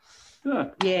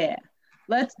 Yeah.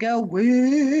 Let's go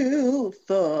with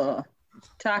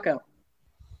Taco.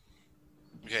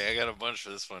 Okay, I got a bunch for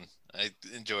this one. I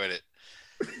enjoyed it.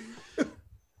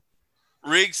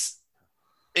 Riggs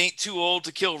ain't too old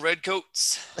to kill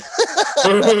redcoats.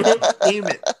 Damn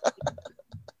it.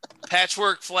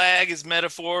 Patchwork flag is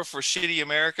metaphor for shitty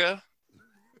America.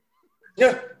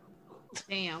 Yeah.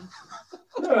 Damn.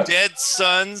 Dead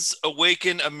sons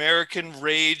awaken American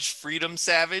rage freedom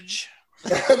savage.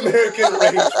 American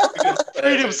rage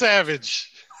Freedom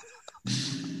savage.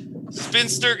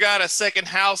 Spinster got a second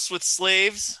house with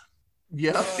slaves.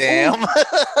 Yep. Damn.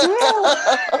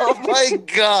 Oh my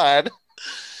God.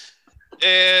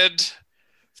 And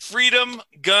freedom,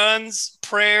 guns,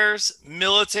 prayers,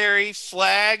 military,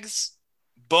 flags,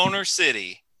 Boner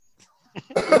City.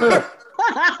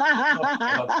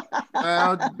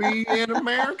 Proud to be an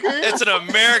American. It's an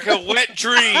America wet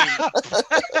dream.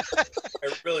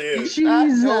 It really is.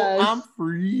 Jesus. I'm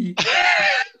free.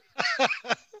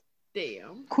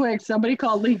 Damn. Quick, somebody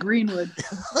call Lee Greenwood.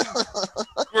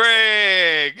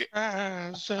 Greg.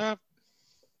 I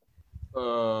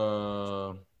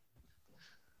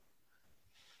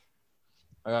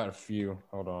got a few.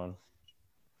 Hold on.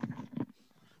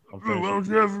 Why don't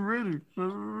you have it ready?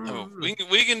 Oh, we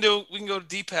can go to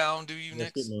D-Pal and do you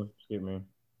next. Skip me.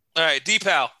 All right,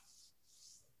 D-Pal.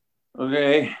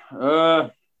 Okay.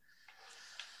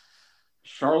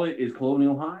 Charlotte is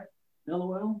colonial high.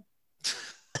 LOL.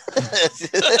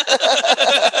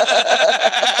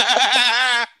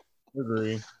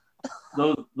 Agree.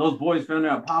 Those boys found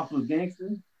out Pops was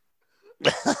gangster.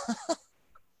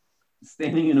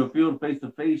 Standing in a field face to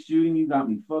face shooting, you got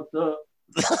me fucked up.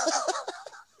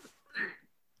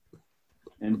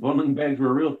 And bundling bags were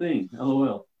a real thing.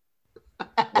 LOL.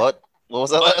 What? What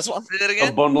was that last one? Say it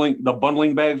again. The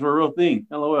bundling bags were a real thing.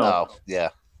 LOL. Oh, yeah.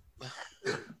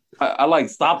 I like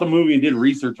stopped the movie and did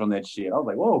research on that shit. I was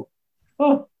like, whoa.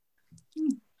 Oh.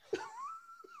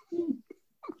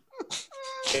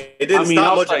 It didn't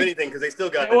stop much of anything because they still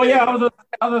got. Well, yeah, I was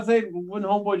gonna say, wouldn't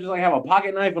homeboy just like have a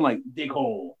pocket knife and like dig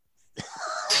hole?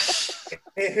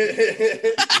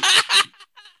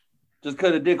 Just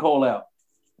cut a dick hole out.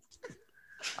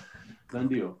 Done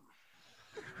deal.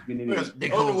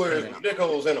 Dick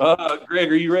holes in them. Greg,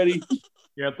 are you ready?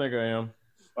 Yeah, I think I am.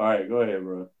 All right, go ahead,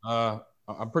 bro.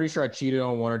 I'm pretty sure I cheated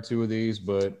on one or two of these,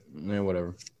 but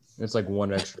whatever. It's like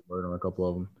one extra word on a couple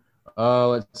of them.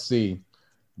 Let's see.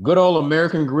 Good old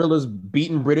American gorillas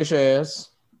beating British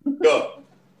ass.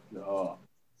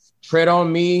 Tread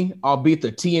on me, I'll beat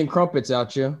the tea and crumpets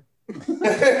out you.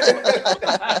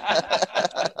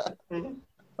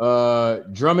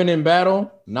 Drumming in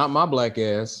battle, not my black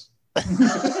ass.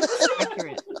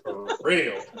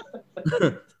 Real.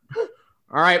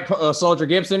 All right, Soldier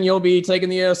Gibson, you'll be taking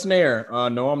the snare.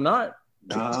 No, I'm not.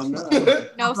 Nah, I'm not.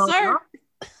 No, sir.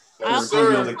 I'll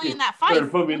Sir. playing that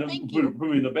fight. Put me in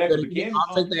the back of the candy.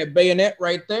 I'll take that bayonet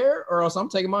right there, or else I'm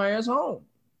taking my ass home.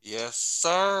 Yes,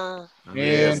 sir.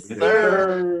 And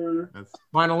sir.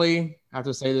 Finally, I have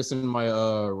to say this in my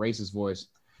racist voice.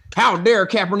 How dare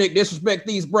Kaepernick disrespect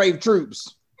these brave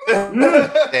troops?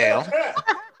 Damn.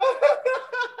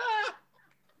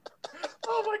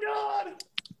 Oh my god.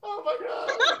 Oh my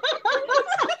god.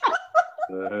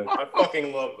 I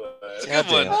fucking love that. Good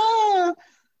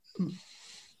one.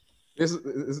 This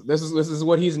is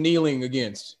what he's kneeling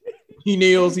against. He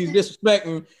kneels. He's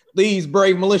disrespecting these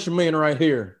brave militiamen right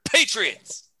here.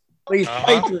 Patriots. These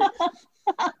patriots.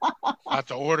 I have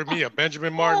to order me a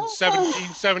Benjamin Martin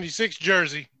 1776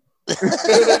 jersey.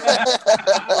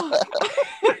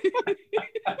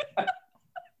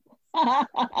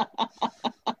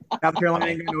 South Carolina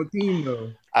ain't got no team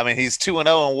though. I mean, he's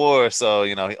 2-0 in war, so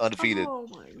you know he's undefeated. Oh,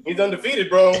 He's undefeated,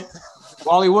 bro.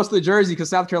 Wally, what's the jersey? Because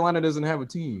South Carolina doesn't have a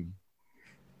team.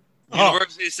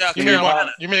 University of South You mean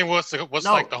Carolina. You mean what's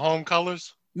like the home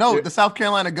colors? No, the South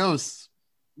Carolina Ghosts.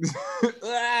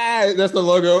 That's the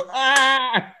logo.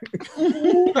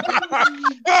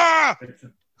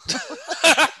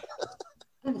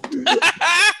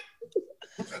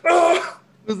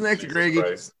 Who's next, Greggy?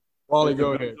 Wally,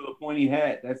 go ahead. The pointy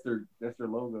hat. That's their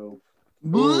logo.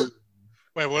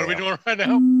 Wait, what are we doing right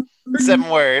now?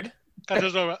 7-word. I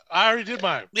already did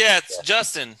mine. Yeah, it's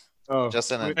Justin. Oh,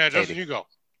 Justin. And Yeah, Justin, Katie. you go.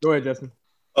 Go ahead, Justin.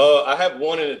 I have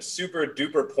one and it's super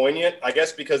duper poignant. I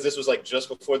guess because this was like just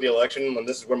before the election when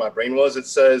this is where my brain was. It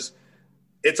says,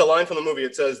 it's a line from the movie.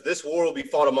 It says, "This war will be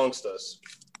fought amongst us."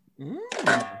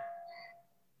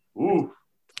 Ooh.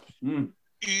 Ew,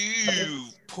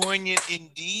 poignant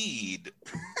indeed.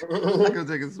 I'm gonna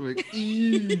take a swig.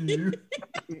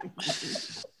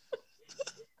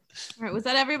 All right, was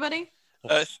that everybody?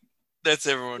 That's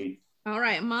everyone. All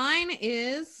right, mine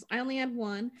is, I only had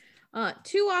one.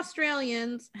 2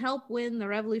 Australians help win the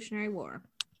Revolutionary War.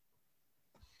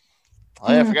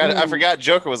 Oh, yeah, I forgot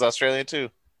Joker was Australian too.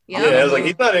 Yeah, I was like,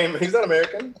 he's not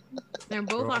American. They're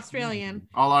both Australian.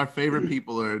 All our favorite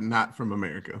people are not from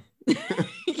America.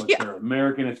 They're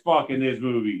American as fuck in this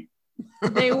movie.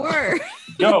 They were.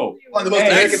 Yo, One of the most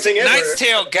American thing ever. Knight's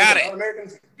Tale got it.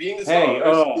 Americans being the Hey,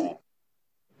 stars.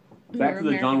 back to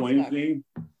the John American Wayne stuff. thing.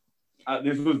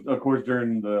 This was, of course,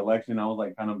 during the election. I was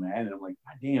like kind of mad, and I'm like,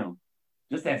 God damn,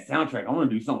 just that soundtrack. I want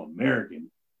to do something American.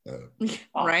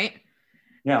 Right?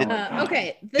 Yeah. I'm like, God.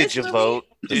 Okay. Did you vote?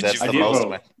 That's the most.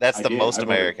 That's the most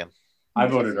American. I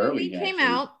voted early. It came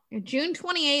out June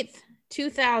 28th,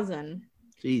 2000.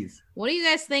 Jeez. What do you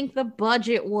guys think the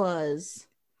budget was?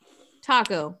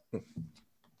 Taco.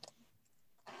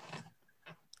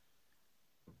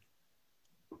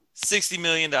 $60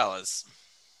 million.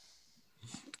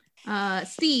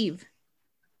 Steve.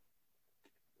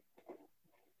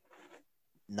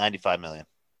 95 million.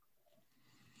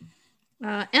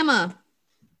 Emma.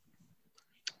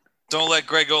 Don't let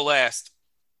Greg go last.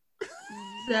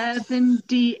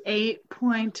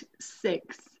 78.6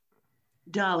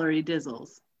 dollary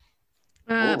dizzles.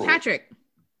 Patrick.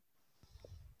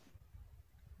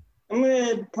 I'm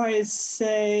gonna probably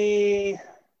say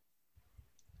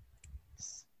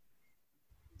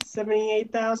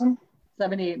 78,000.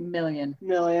 78 million.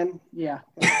 Yeah.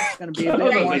 It's gonna be a I big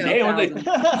was one. like, damn, they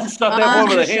stuck that one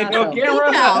with a handheld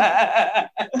camera.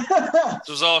 This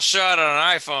was all shot on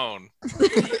an iPhone.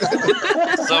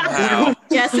 Somehow.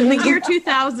 Yes, in the year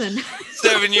 2000.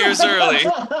 7 years early.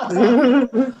 All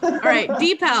right,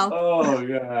 D-Pal. Oh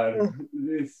god,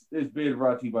 this bid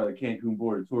brought to you by the Cancun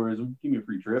Board of Tourism. Give me a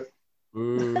free trip.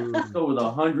 Let's go with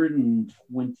 $120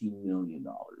 million.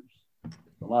 A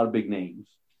lot of big names.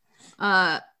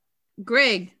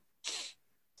 Greg.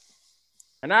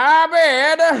 And I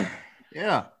bet.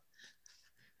 Yeah.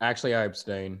 Actually, I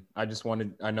abstain. I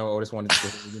know Otis wanted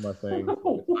to do my thing.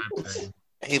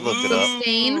 He looked it up.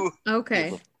 Abstain?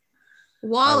 Okay.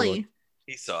 Wally.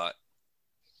 He saw it.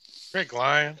 Greg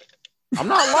lying. I'm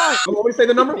not lying. Want me to say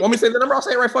the number? I'll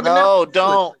say it right fucking now. No,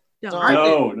 don't.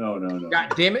 No.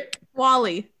 God damn it.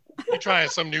 Wally. You're trying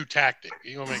some new tactic.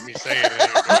 You gonna make me say it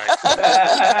anyway.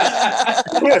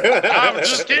 I'm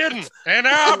just kidding. And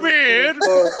I'll bid.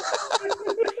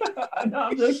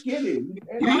 I'm just kidding.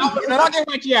 I'll get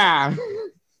with ya.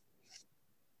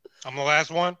 I'm the last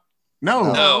one.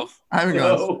 No. I haven't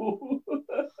gone.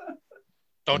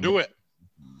 Don't do it.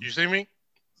 You see me?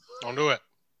 Don't do it.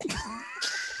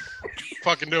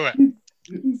 Fucking do it.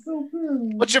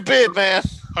 What's your bid, man?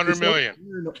 100 million.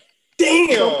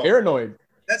 Damn. So paranoid.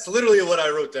 That's literally what I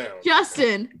wrote down.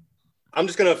 Justin. I'm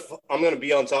gonna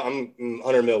be on top. I'm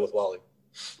 100 mil with Wally.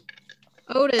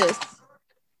 Otis.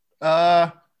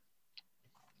 What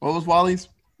was Wally's?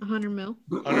 100 mil.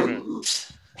 100 mil.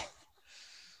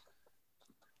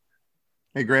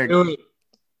 Hey, Greg. Do it.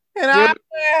 And I,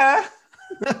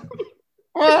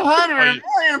 100.1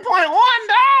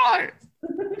 dollars.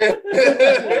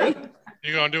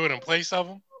 You gonna do it in place of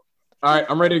them? All right,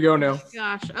 I'm ready to go now.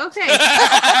 Gosh. Okay.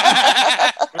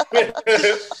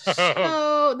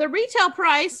 So the retail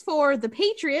price for The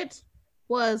Patriot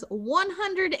was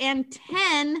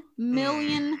 $110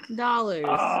 million.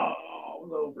 Oh,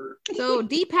 over. So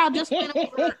Deepak just went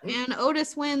over, and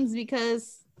Otis wins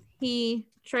because he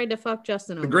tried to fuck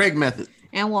Justin over. The Greg method.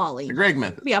 And Wally. The Greg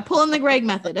method. Yeah, pulling the Greg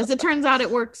method. As it turns out, it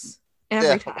works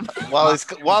every time.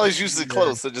 Wally's usually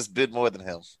close, so just bid more than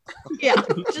him. Yeah,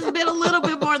 just bid a little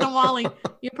bit more than Wally.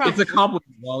 You're probably It's a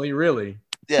compliment, Wally. Really.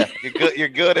 Yeah, you're good. You're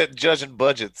good at judging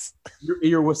budgets.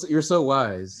 You're so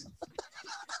wise.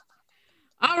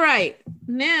 All right.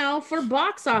 Now for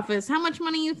box office, how much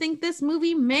money you think this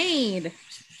movie made?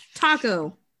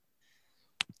 Taco.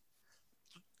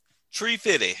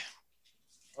 350.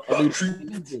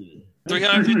 $350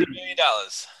 million.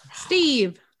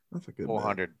 Steve. That's a good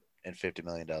 $450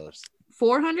 million.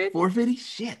 400? 450?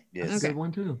 Shit. Yes. That's a good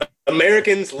one too.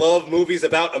 Americans love movies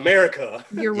about America.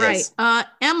 You're Yes. right.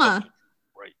 Emma.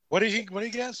 What did he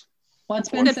guess? What's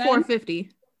been Said said? 450.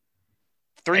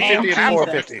 350 and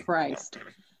 450. Christ.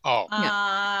 Oh.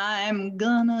 I'm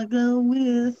gonna go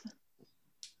with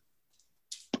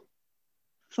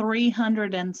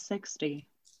 360.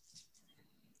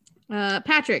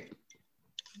 Patrick.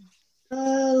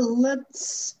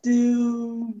 Let's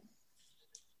do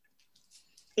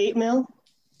 8 mil.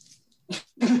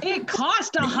 It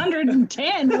cost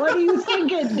 110. What do you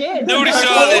think it did? Nobody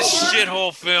saw this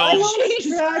shithole film.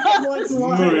 Movie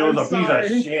was a piece of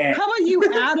shit. How about you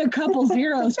add a couple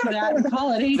zeros to that and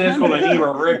call it 800? Siskel and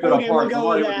Ebert ripped it Okay, we'll apart. go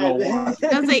Somebody with would go that. watch.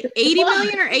 Does it 80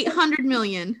 million or 800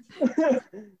 million?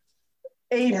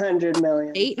 800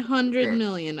 million. 800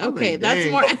 million. Okay, Okay, that's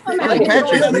dang. more. Like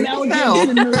Patrick, Mel hell.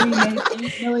 Gibson movie made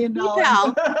 $8 million.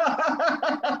 Hell.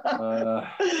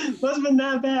 Must have been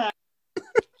that bad.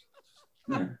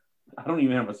 I don't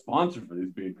even have a sponsor for this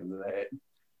bid because of that.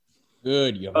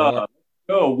 Good, you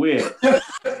Go with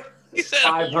He said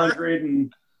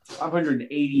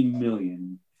 580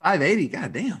 million. 580.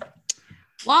 God damn.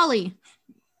 Wally.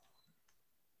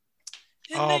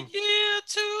 In the year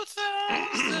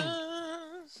 2000.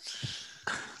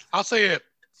 I'll say it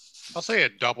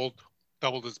doubled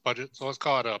its budget. So let's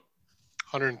call it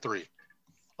 103.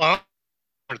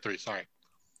 103, sorry.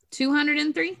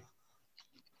 203.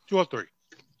 203.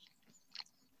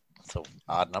 So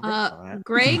odd number. All right.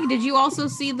 Greg, did you also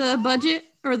see the budget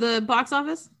or the box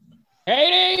office?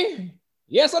 Katie?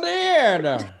 Yes, I did.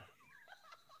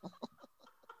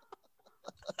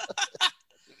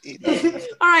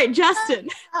 All right, Justin.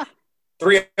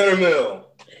 300 mil.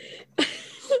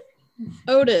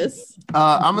 Otis.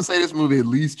 I'm gonna say this movie at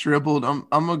least tripled. I'm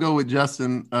gonna go with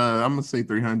Justin. I'm gonna say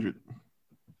 300.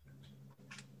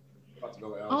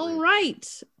 All right.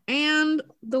 And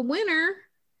the winner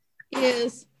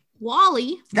is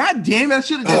Wally. God damn, I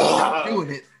should have just doing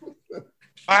it.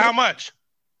 By how much?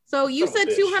 So you said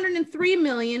 203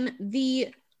 million.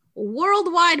 The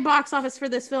worldwide box office for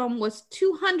this film was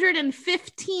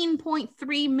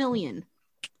 215.3 million.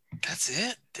 That's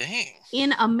it? Dang.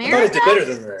 In I thought it America, did better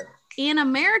than that. in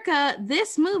America,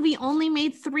 this movie only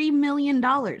made $3 million.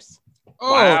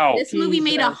 Wow. This movie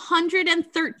made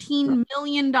 $113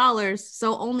 million,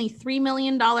 so only $3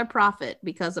 million profit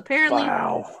because apparently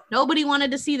nobody wanted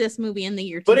to see this movie in the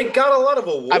year. But it got a lot of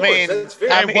awards. I mean, That's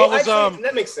very, what was,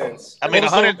 that makes sense. I mean,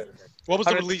 100. What was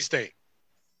the release date?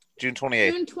 June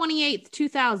 28th. June 28th,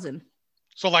 2000.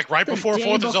 So like right The before day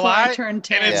 4th of before July, I turned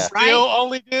 10. and it Yeah. still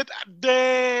only did a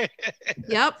day.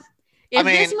 Yep. I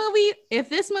mean- If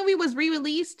this movie was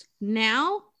re-released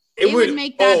now, it would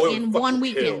make that in one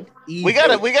weekend. We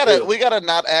gotta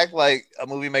not act like a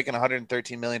movie making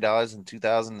 $113 million in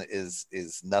 2000 is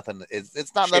nothing.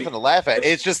 It's not nothing to laugh at.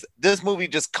 It's just this movie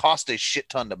just cost a shit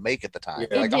ton to make at the time.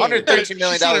 Yeah. Like It did. $113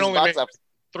 million She said it in only box made office.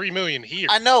 $3 million here.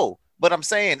 I know, but I'm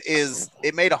saying is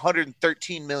it made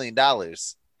 $113 million.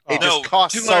 It Oh. just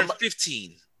cost some.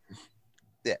 215.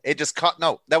 Yeah, it just cost.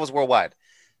 No, that was worldwide.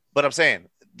 But I'm saying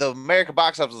the American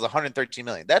box office is 113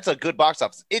 million. That's a good box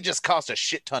office. It just cost a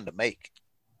shit ton to make.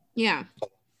 Yeah.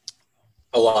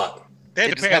 A lot. They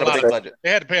had It to just pay a had a lot big of budget.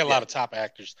 They had to pay a lot of top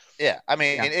actors. Yeah, I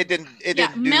mean, it didn't. It Yeah,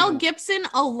 didn't. Do, Mel Gibson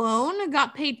alone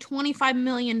got paid $25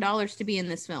 million to be in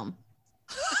this film.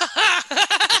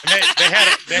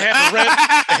 They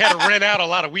had to rent out a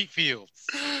lot of wheat fields.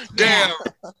 Damn.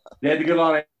 They had to get a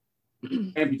lot of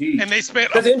amputees. And they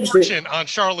spent a fortune on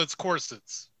Charlotte's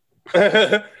corsets.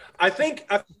 I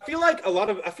feel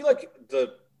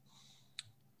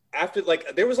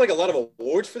like there was like a lot of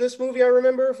awards for this movie. I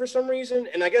remember for some reason,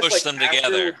 and I guess Push them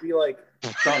together. Would be like,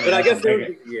 but I guess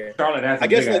Charlotte has I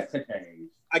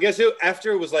guess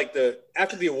after it was like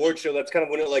after the award show, that's kind of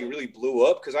when it like really blew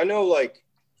up, because I know like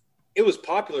it was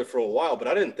popular for a while, but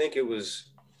I didn't think it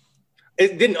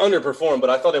didn't underperform, but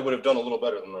I thought it would have done a little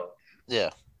better than that. Yeah.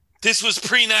 This was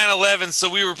pre 9/11, so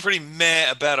we were pretty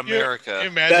mad about America. Can you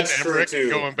imagine That's true, Emmerich too.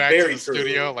 going back Very to the true.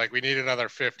 studio like, we need another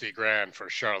 $50,000 for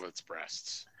Charlotte's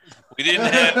breasts. We didn't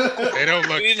have They don't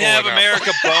look. we didn't full have enough.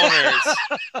 America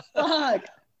boners. Fuck.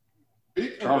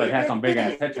 Charlotte has some big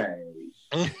ass titties.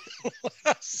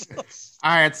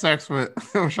 I had sex with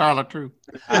Charlotte too.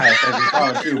 I had sex with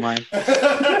Charlotte too, man.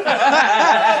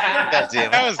 God damn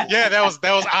it. That was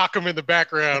Occam in the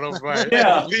background. I was like,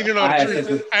 Yeah. leaning I on had the sex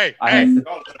tree. with- Hey, I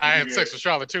had sex with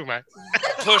Charlotte too, man.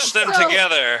 Push them So,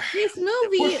 together. This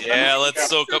movie, Yeah, let's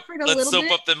soak suffered a up little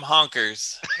bit them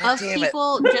honkers. of damn it.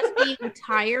 people just being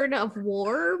tired of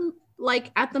war,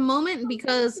 like at the moment,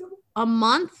 because a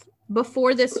month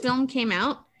before this film came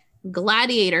out,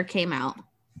 Gladiator came out.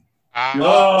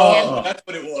 Oh. That's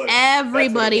what it was.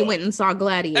 Everybody went and saw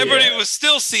Gladiator. Everybody was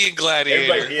still seeing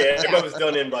Gladiator. Everybody was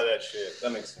done in by that shit.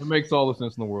 That makes sense. It makes all the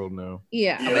sense in the world now.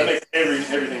 Yeah. Yeah, that makes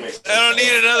everything makes sense. I don't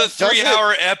need another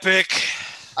 3-hour epic.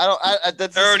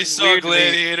 That's I already saw weird to me.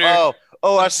 Gladiator.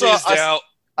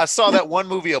 I saw that one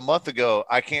movie a month ago.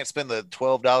 I can't spend the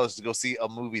 $12 to go see a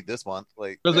movie this month.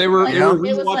 Like, Because they were, Like, they were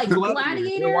it was like rewatching Gladiator.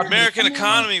 Gladiator. They were watching- American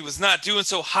economy was not doing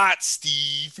so hot,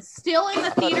 Steve. Still in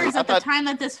the theaters at the thought- time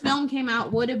that this film came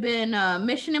out would have been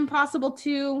Mission Impossible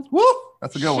 2, Woo!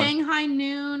 That's a good one. Shanghai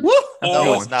Noon, Woo! That's a good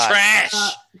Oh, one. it's not. trash.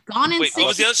 Gone in Wait, 60 what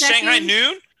was the other? Seconds. Shanghai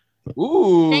Noon?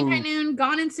 Ooh. Shanghai Noon,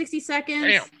 Gone in 60 Seconds.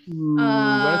 Damn.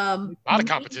 Um, A lot of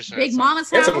competition. Big That's Mama's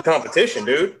That's House. some competition,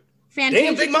 dude. Fantasia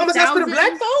Damn, Big Mama's House for the 2000,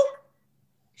 black folk?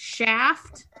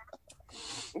 Shaft.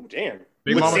 Oh, damn.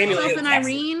 Big With Mama- Samuel L. Myself and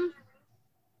Jackson. Irene.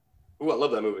 Ooh, I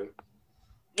love that movie.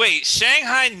 Wait,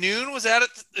 Shanghai Noon was out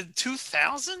in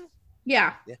 2000?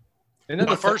 Yeah. And then the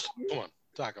the first one.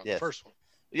 Taco, Yes. the first one.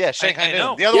 Yeah, Shanghai I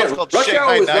know. Noon. The other one's called Rush Shanghai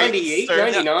Hour was Night. 98, Sir.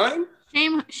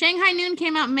 99? Shanghai Noon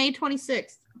came out May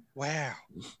 26th. Wow.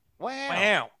 Wow.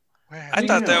 Wow. I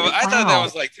thought that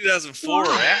was like 2004,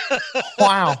 right?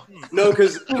 Wow. No,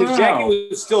 because Wow. Jackie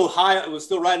was still high. Was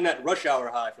still riding that Rush Hour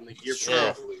high from the year Yeah.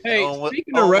 before. Hey, Oh,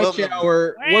 speaking oh, of Rush Wilton-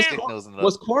 Hour,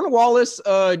 was Cornwallis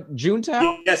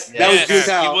Junetown? Yes, that Yes,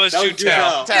 was June's he was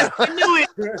Junetown. I knew it.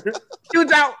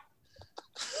 Junetown.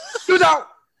 Junetown.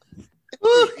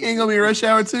 Woo, ain't gonna be Rush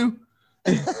Hour too.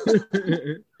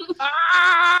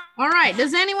 All right.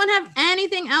 Does anyone have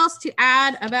anything else to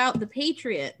add about The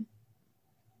Patriot?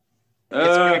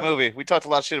 It's a great movie. We talked a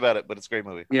lot of shit about it, but it's a great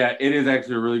movie. Yeah, it is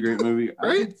actually a really great movie.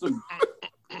 I did some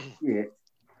shit.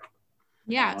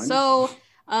 Yeah. So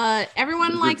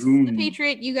everyone likes The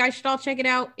Patriot. You guys should all check it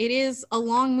out. It is a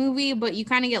long movie, but you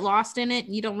kind of get lost in it.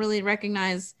 You don't really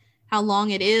recognize how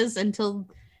long it is until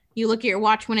you look at your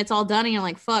watch when it's all done and you're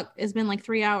like, fuck, it's been like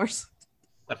 3 hours.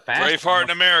 Braveheart in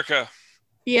America.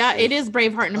 Yeah, it is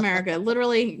Braveheart in America.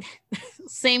 Literally,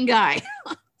 same guy,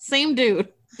 same dude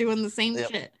doing the same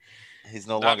shit. He's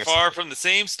no Not longer far from the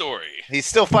same story. He's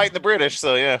still fighting the British,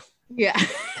 so yeah. Yeah.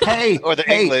 Hey, Or the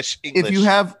hey, English. if you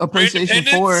have a PlayStation 4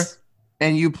 Independence?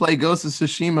 and you play Ghost of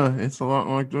Tsushima, it's a lot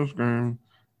like this game.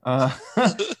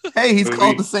 Hey, he's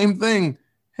called the same thing.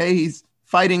 Hey, he's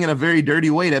fighting in a very dirty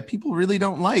way that people really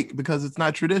don't like because it's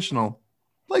not traditional.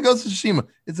 Play Ghost of Tsushima.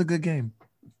 It's a good game.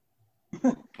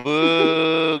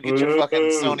 Boo, get your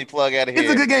fucking Sony plug out of here.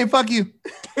 It's a good game. Fuck you.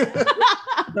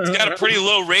 It's got a pretty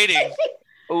low rating.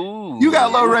 Ooh. You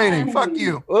got low rating. Fuck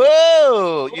you.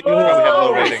 Whoa, you do probably have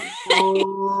low rating.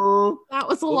 That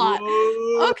was a lot.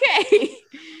 Okay.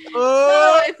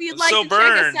 So if you'd like So to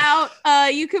burned. check us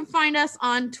out, you can find us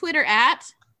on Twitter at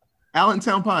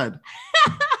Allentown Pod.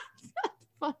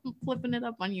 flipping it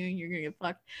up on you and you're gonna get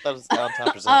fucked. That was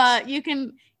Allentown Presents. You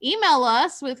can email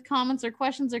us with comments or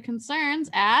questions or concerns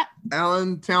at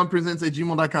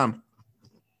AllentownPresents@gmail.com.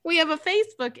 we have a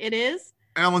Facebook. It is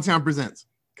Allentown Presents.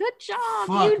 good job.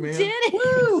 Fuck, you man. did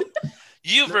it.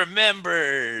 You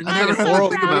remembered. I never I'm had so to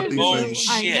think proud about of these you. things.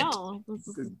 I Shit. know. It's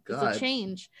Good a God.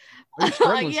 change. I'm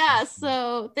struggling. Yeah,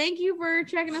 so thank you for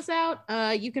checking us out.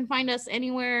 You can find us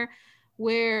anywhere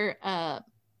where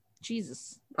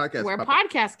Jesus. Podcast where pop up.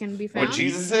 podcasts can be Where found.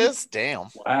 Jesus is? Damn.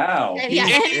 Wow. Yeah,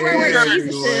 anywhere where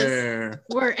Jesus is. Everywhere.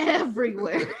 We're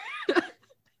everywhere.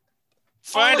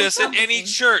 Find Oh, us at any something.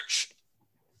 church.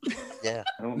 Yeah.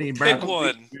 Pick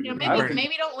one.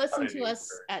 Maybe don't listen to us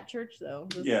at church though.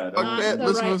 Listen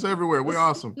to us everywhere. We're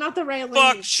awesome. Not the right Fuck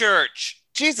language. church.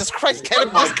 Jesus Christ,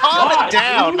 Kevin, just calm it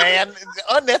down, man. It's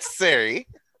unnecessary.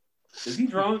 Is he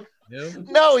drunk?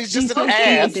 No, he's just an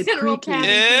ass. General Paddington.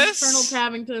 Yes. Colonel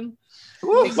Paddington.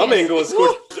 My man going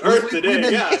scorched earth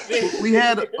today. Yeah. We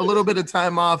had a little bit of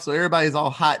time off, so everybody's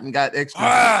all hot and got extra.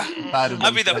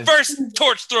 I'll be the first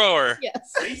torch thrower.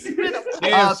 Yes.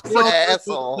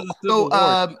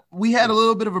 So we had a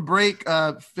little bit of a break.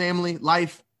 Family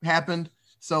life happened.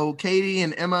 So Katie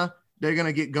and Emma, they're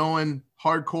gonna get going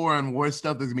hardcore on war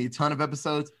stuff. There's gonna be a ton of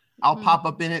episodes. I'll pop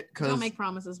up in it because don't make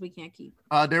promises we can't keep.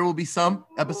 There will be some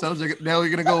episodes. They're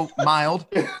gonna go mild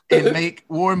and make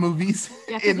war movies.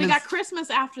 Yeah, because we got Christmas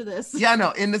after this. Yeah, I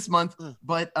know, in this month.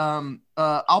 But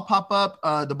I'll pop up.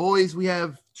 The boys, we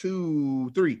have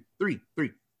three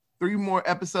more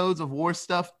episodes of war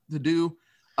stuff to do.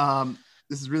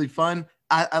 This is really fun.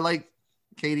 I like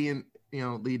Katie and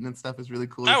leading and stuff is really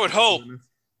cool. I would hope.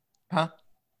 Huh?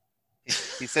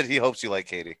 He said he hopes you like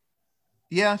Katie.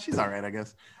 Yeah, she's all right, I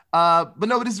guess. But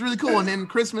no, this is really cool. And then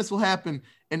Christmas will happen.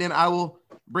 And then I will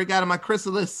break out of my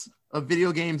chrysalis of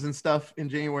video games and stuff in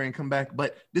January and come back.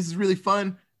 But this is really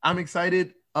fun. I'm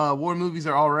excited. War movies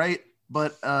are all right,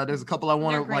 but there's a couple I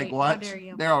want to watch.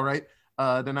 They're all right.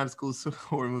 They're not as cool as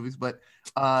horror movies, but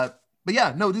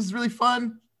yeah, no, this is really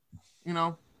fun.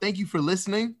 Thank you for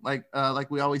listening.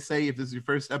 Like we always say, if this is your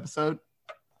first episode,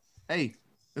 hey,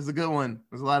 it's a good one.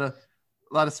 There's a lot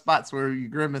of spots where you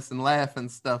grimace and laugh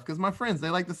and stuff because my friends, they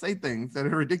like to say things that are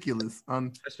ridiculous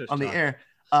on the air.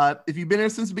 If you've been here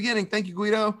since the beginning, thank you,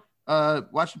 Guido.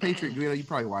 Watch The Patriot, Guido. You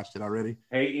probably watched it already.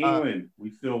 Hey, England, we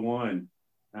still won.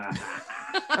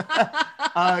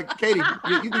 Katie,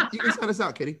 you can send us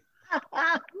out, Katie.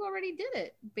 You already did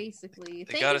it, basically.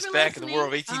 They got us back in the War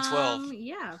of 1812.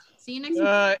 Yeah. See you next week.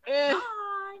 Bye.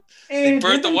 They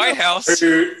burnt the White House.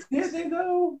 There they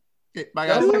go. Okay, bye,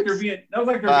 That guys. was like their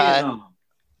Vietnam.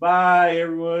 Bye,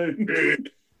 everyone.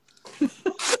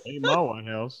 Ain't my White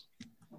House.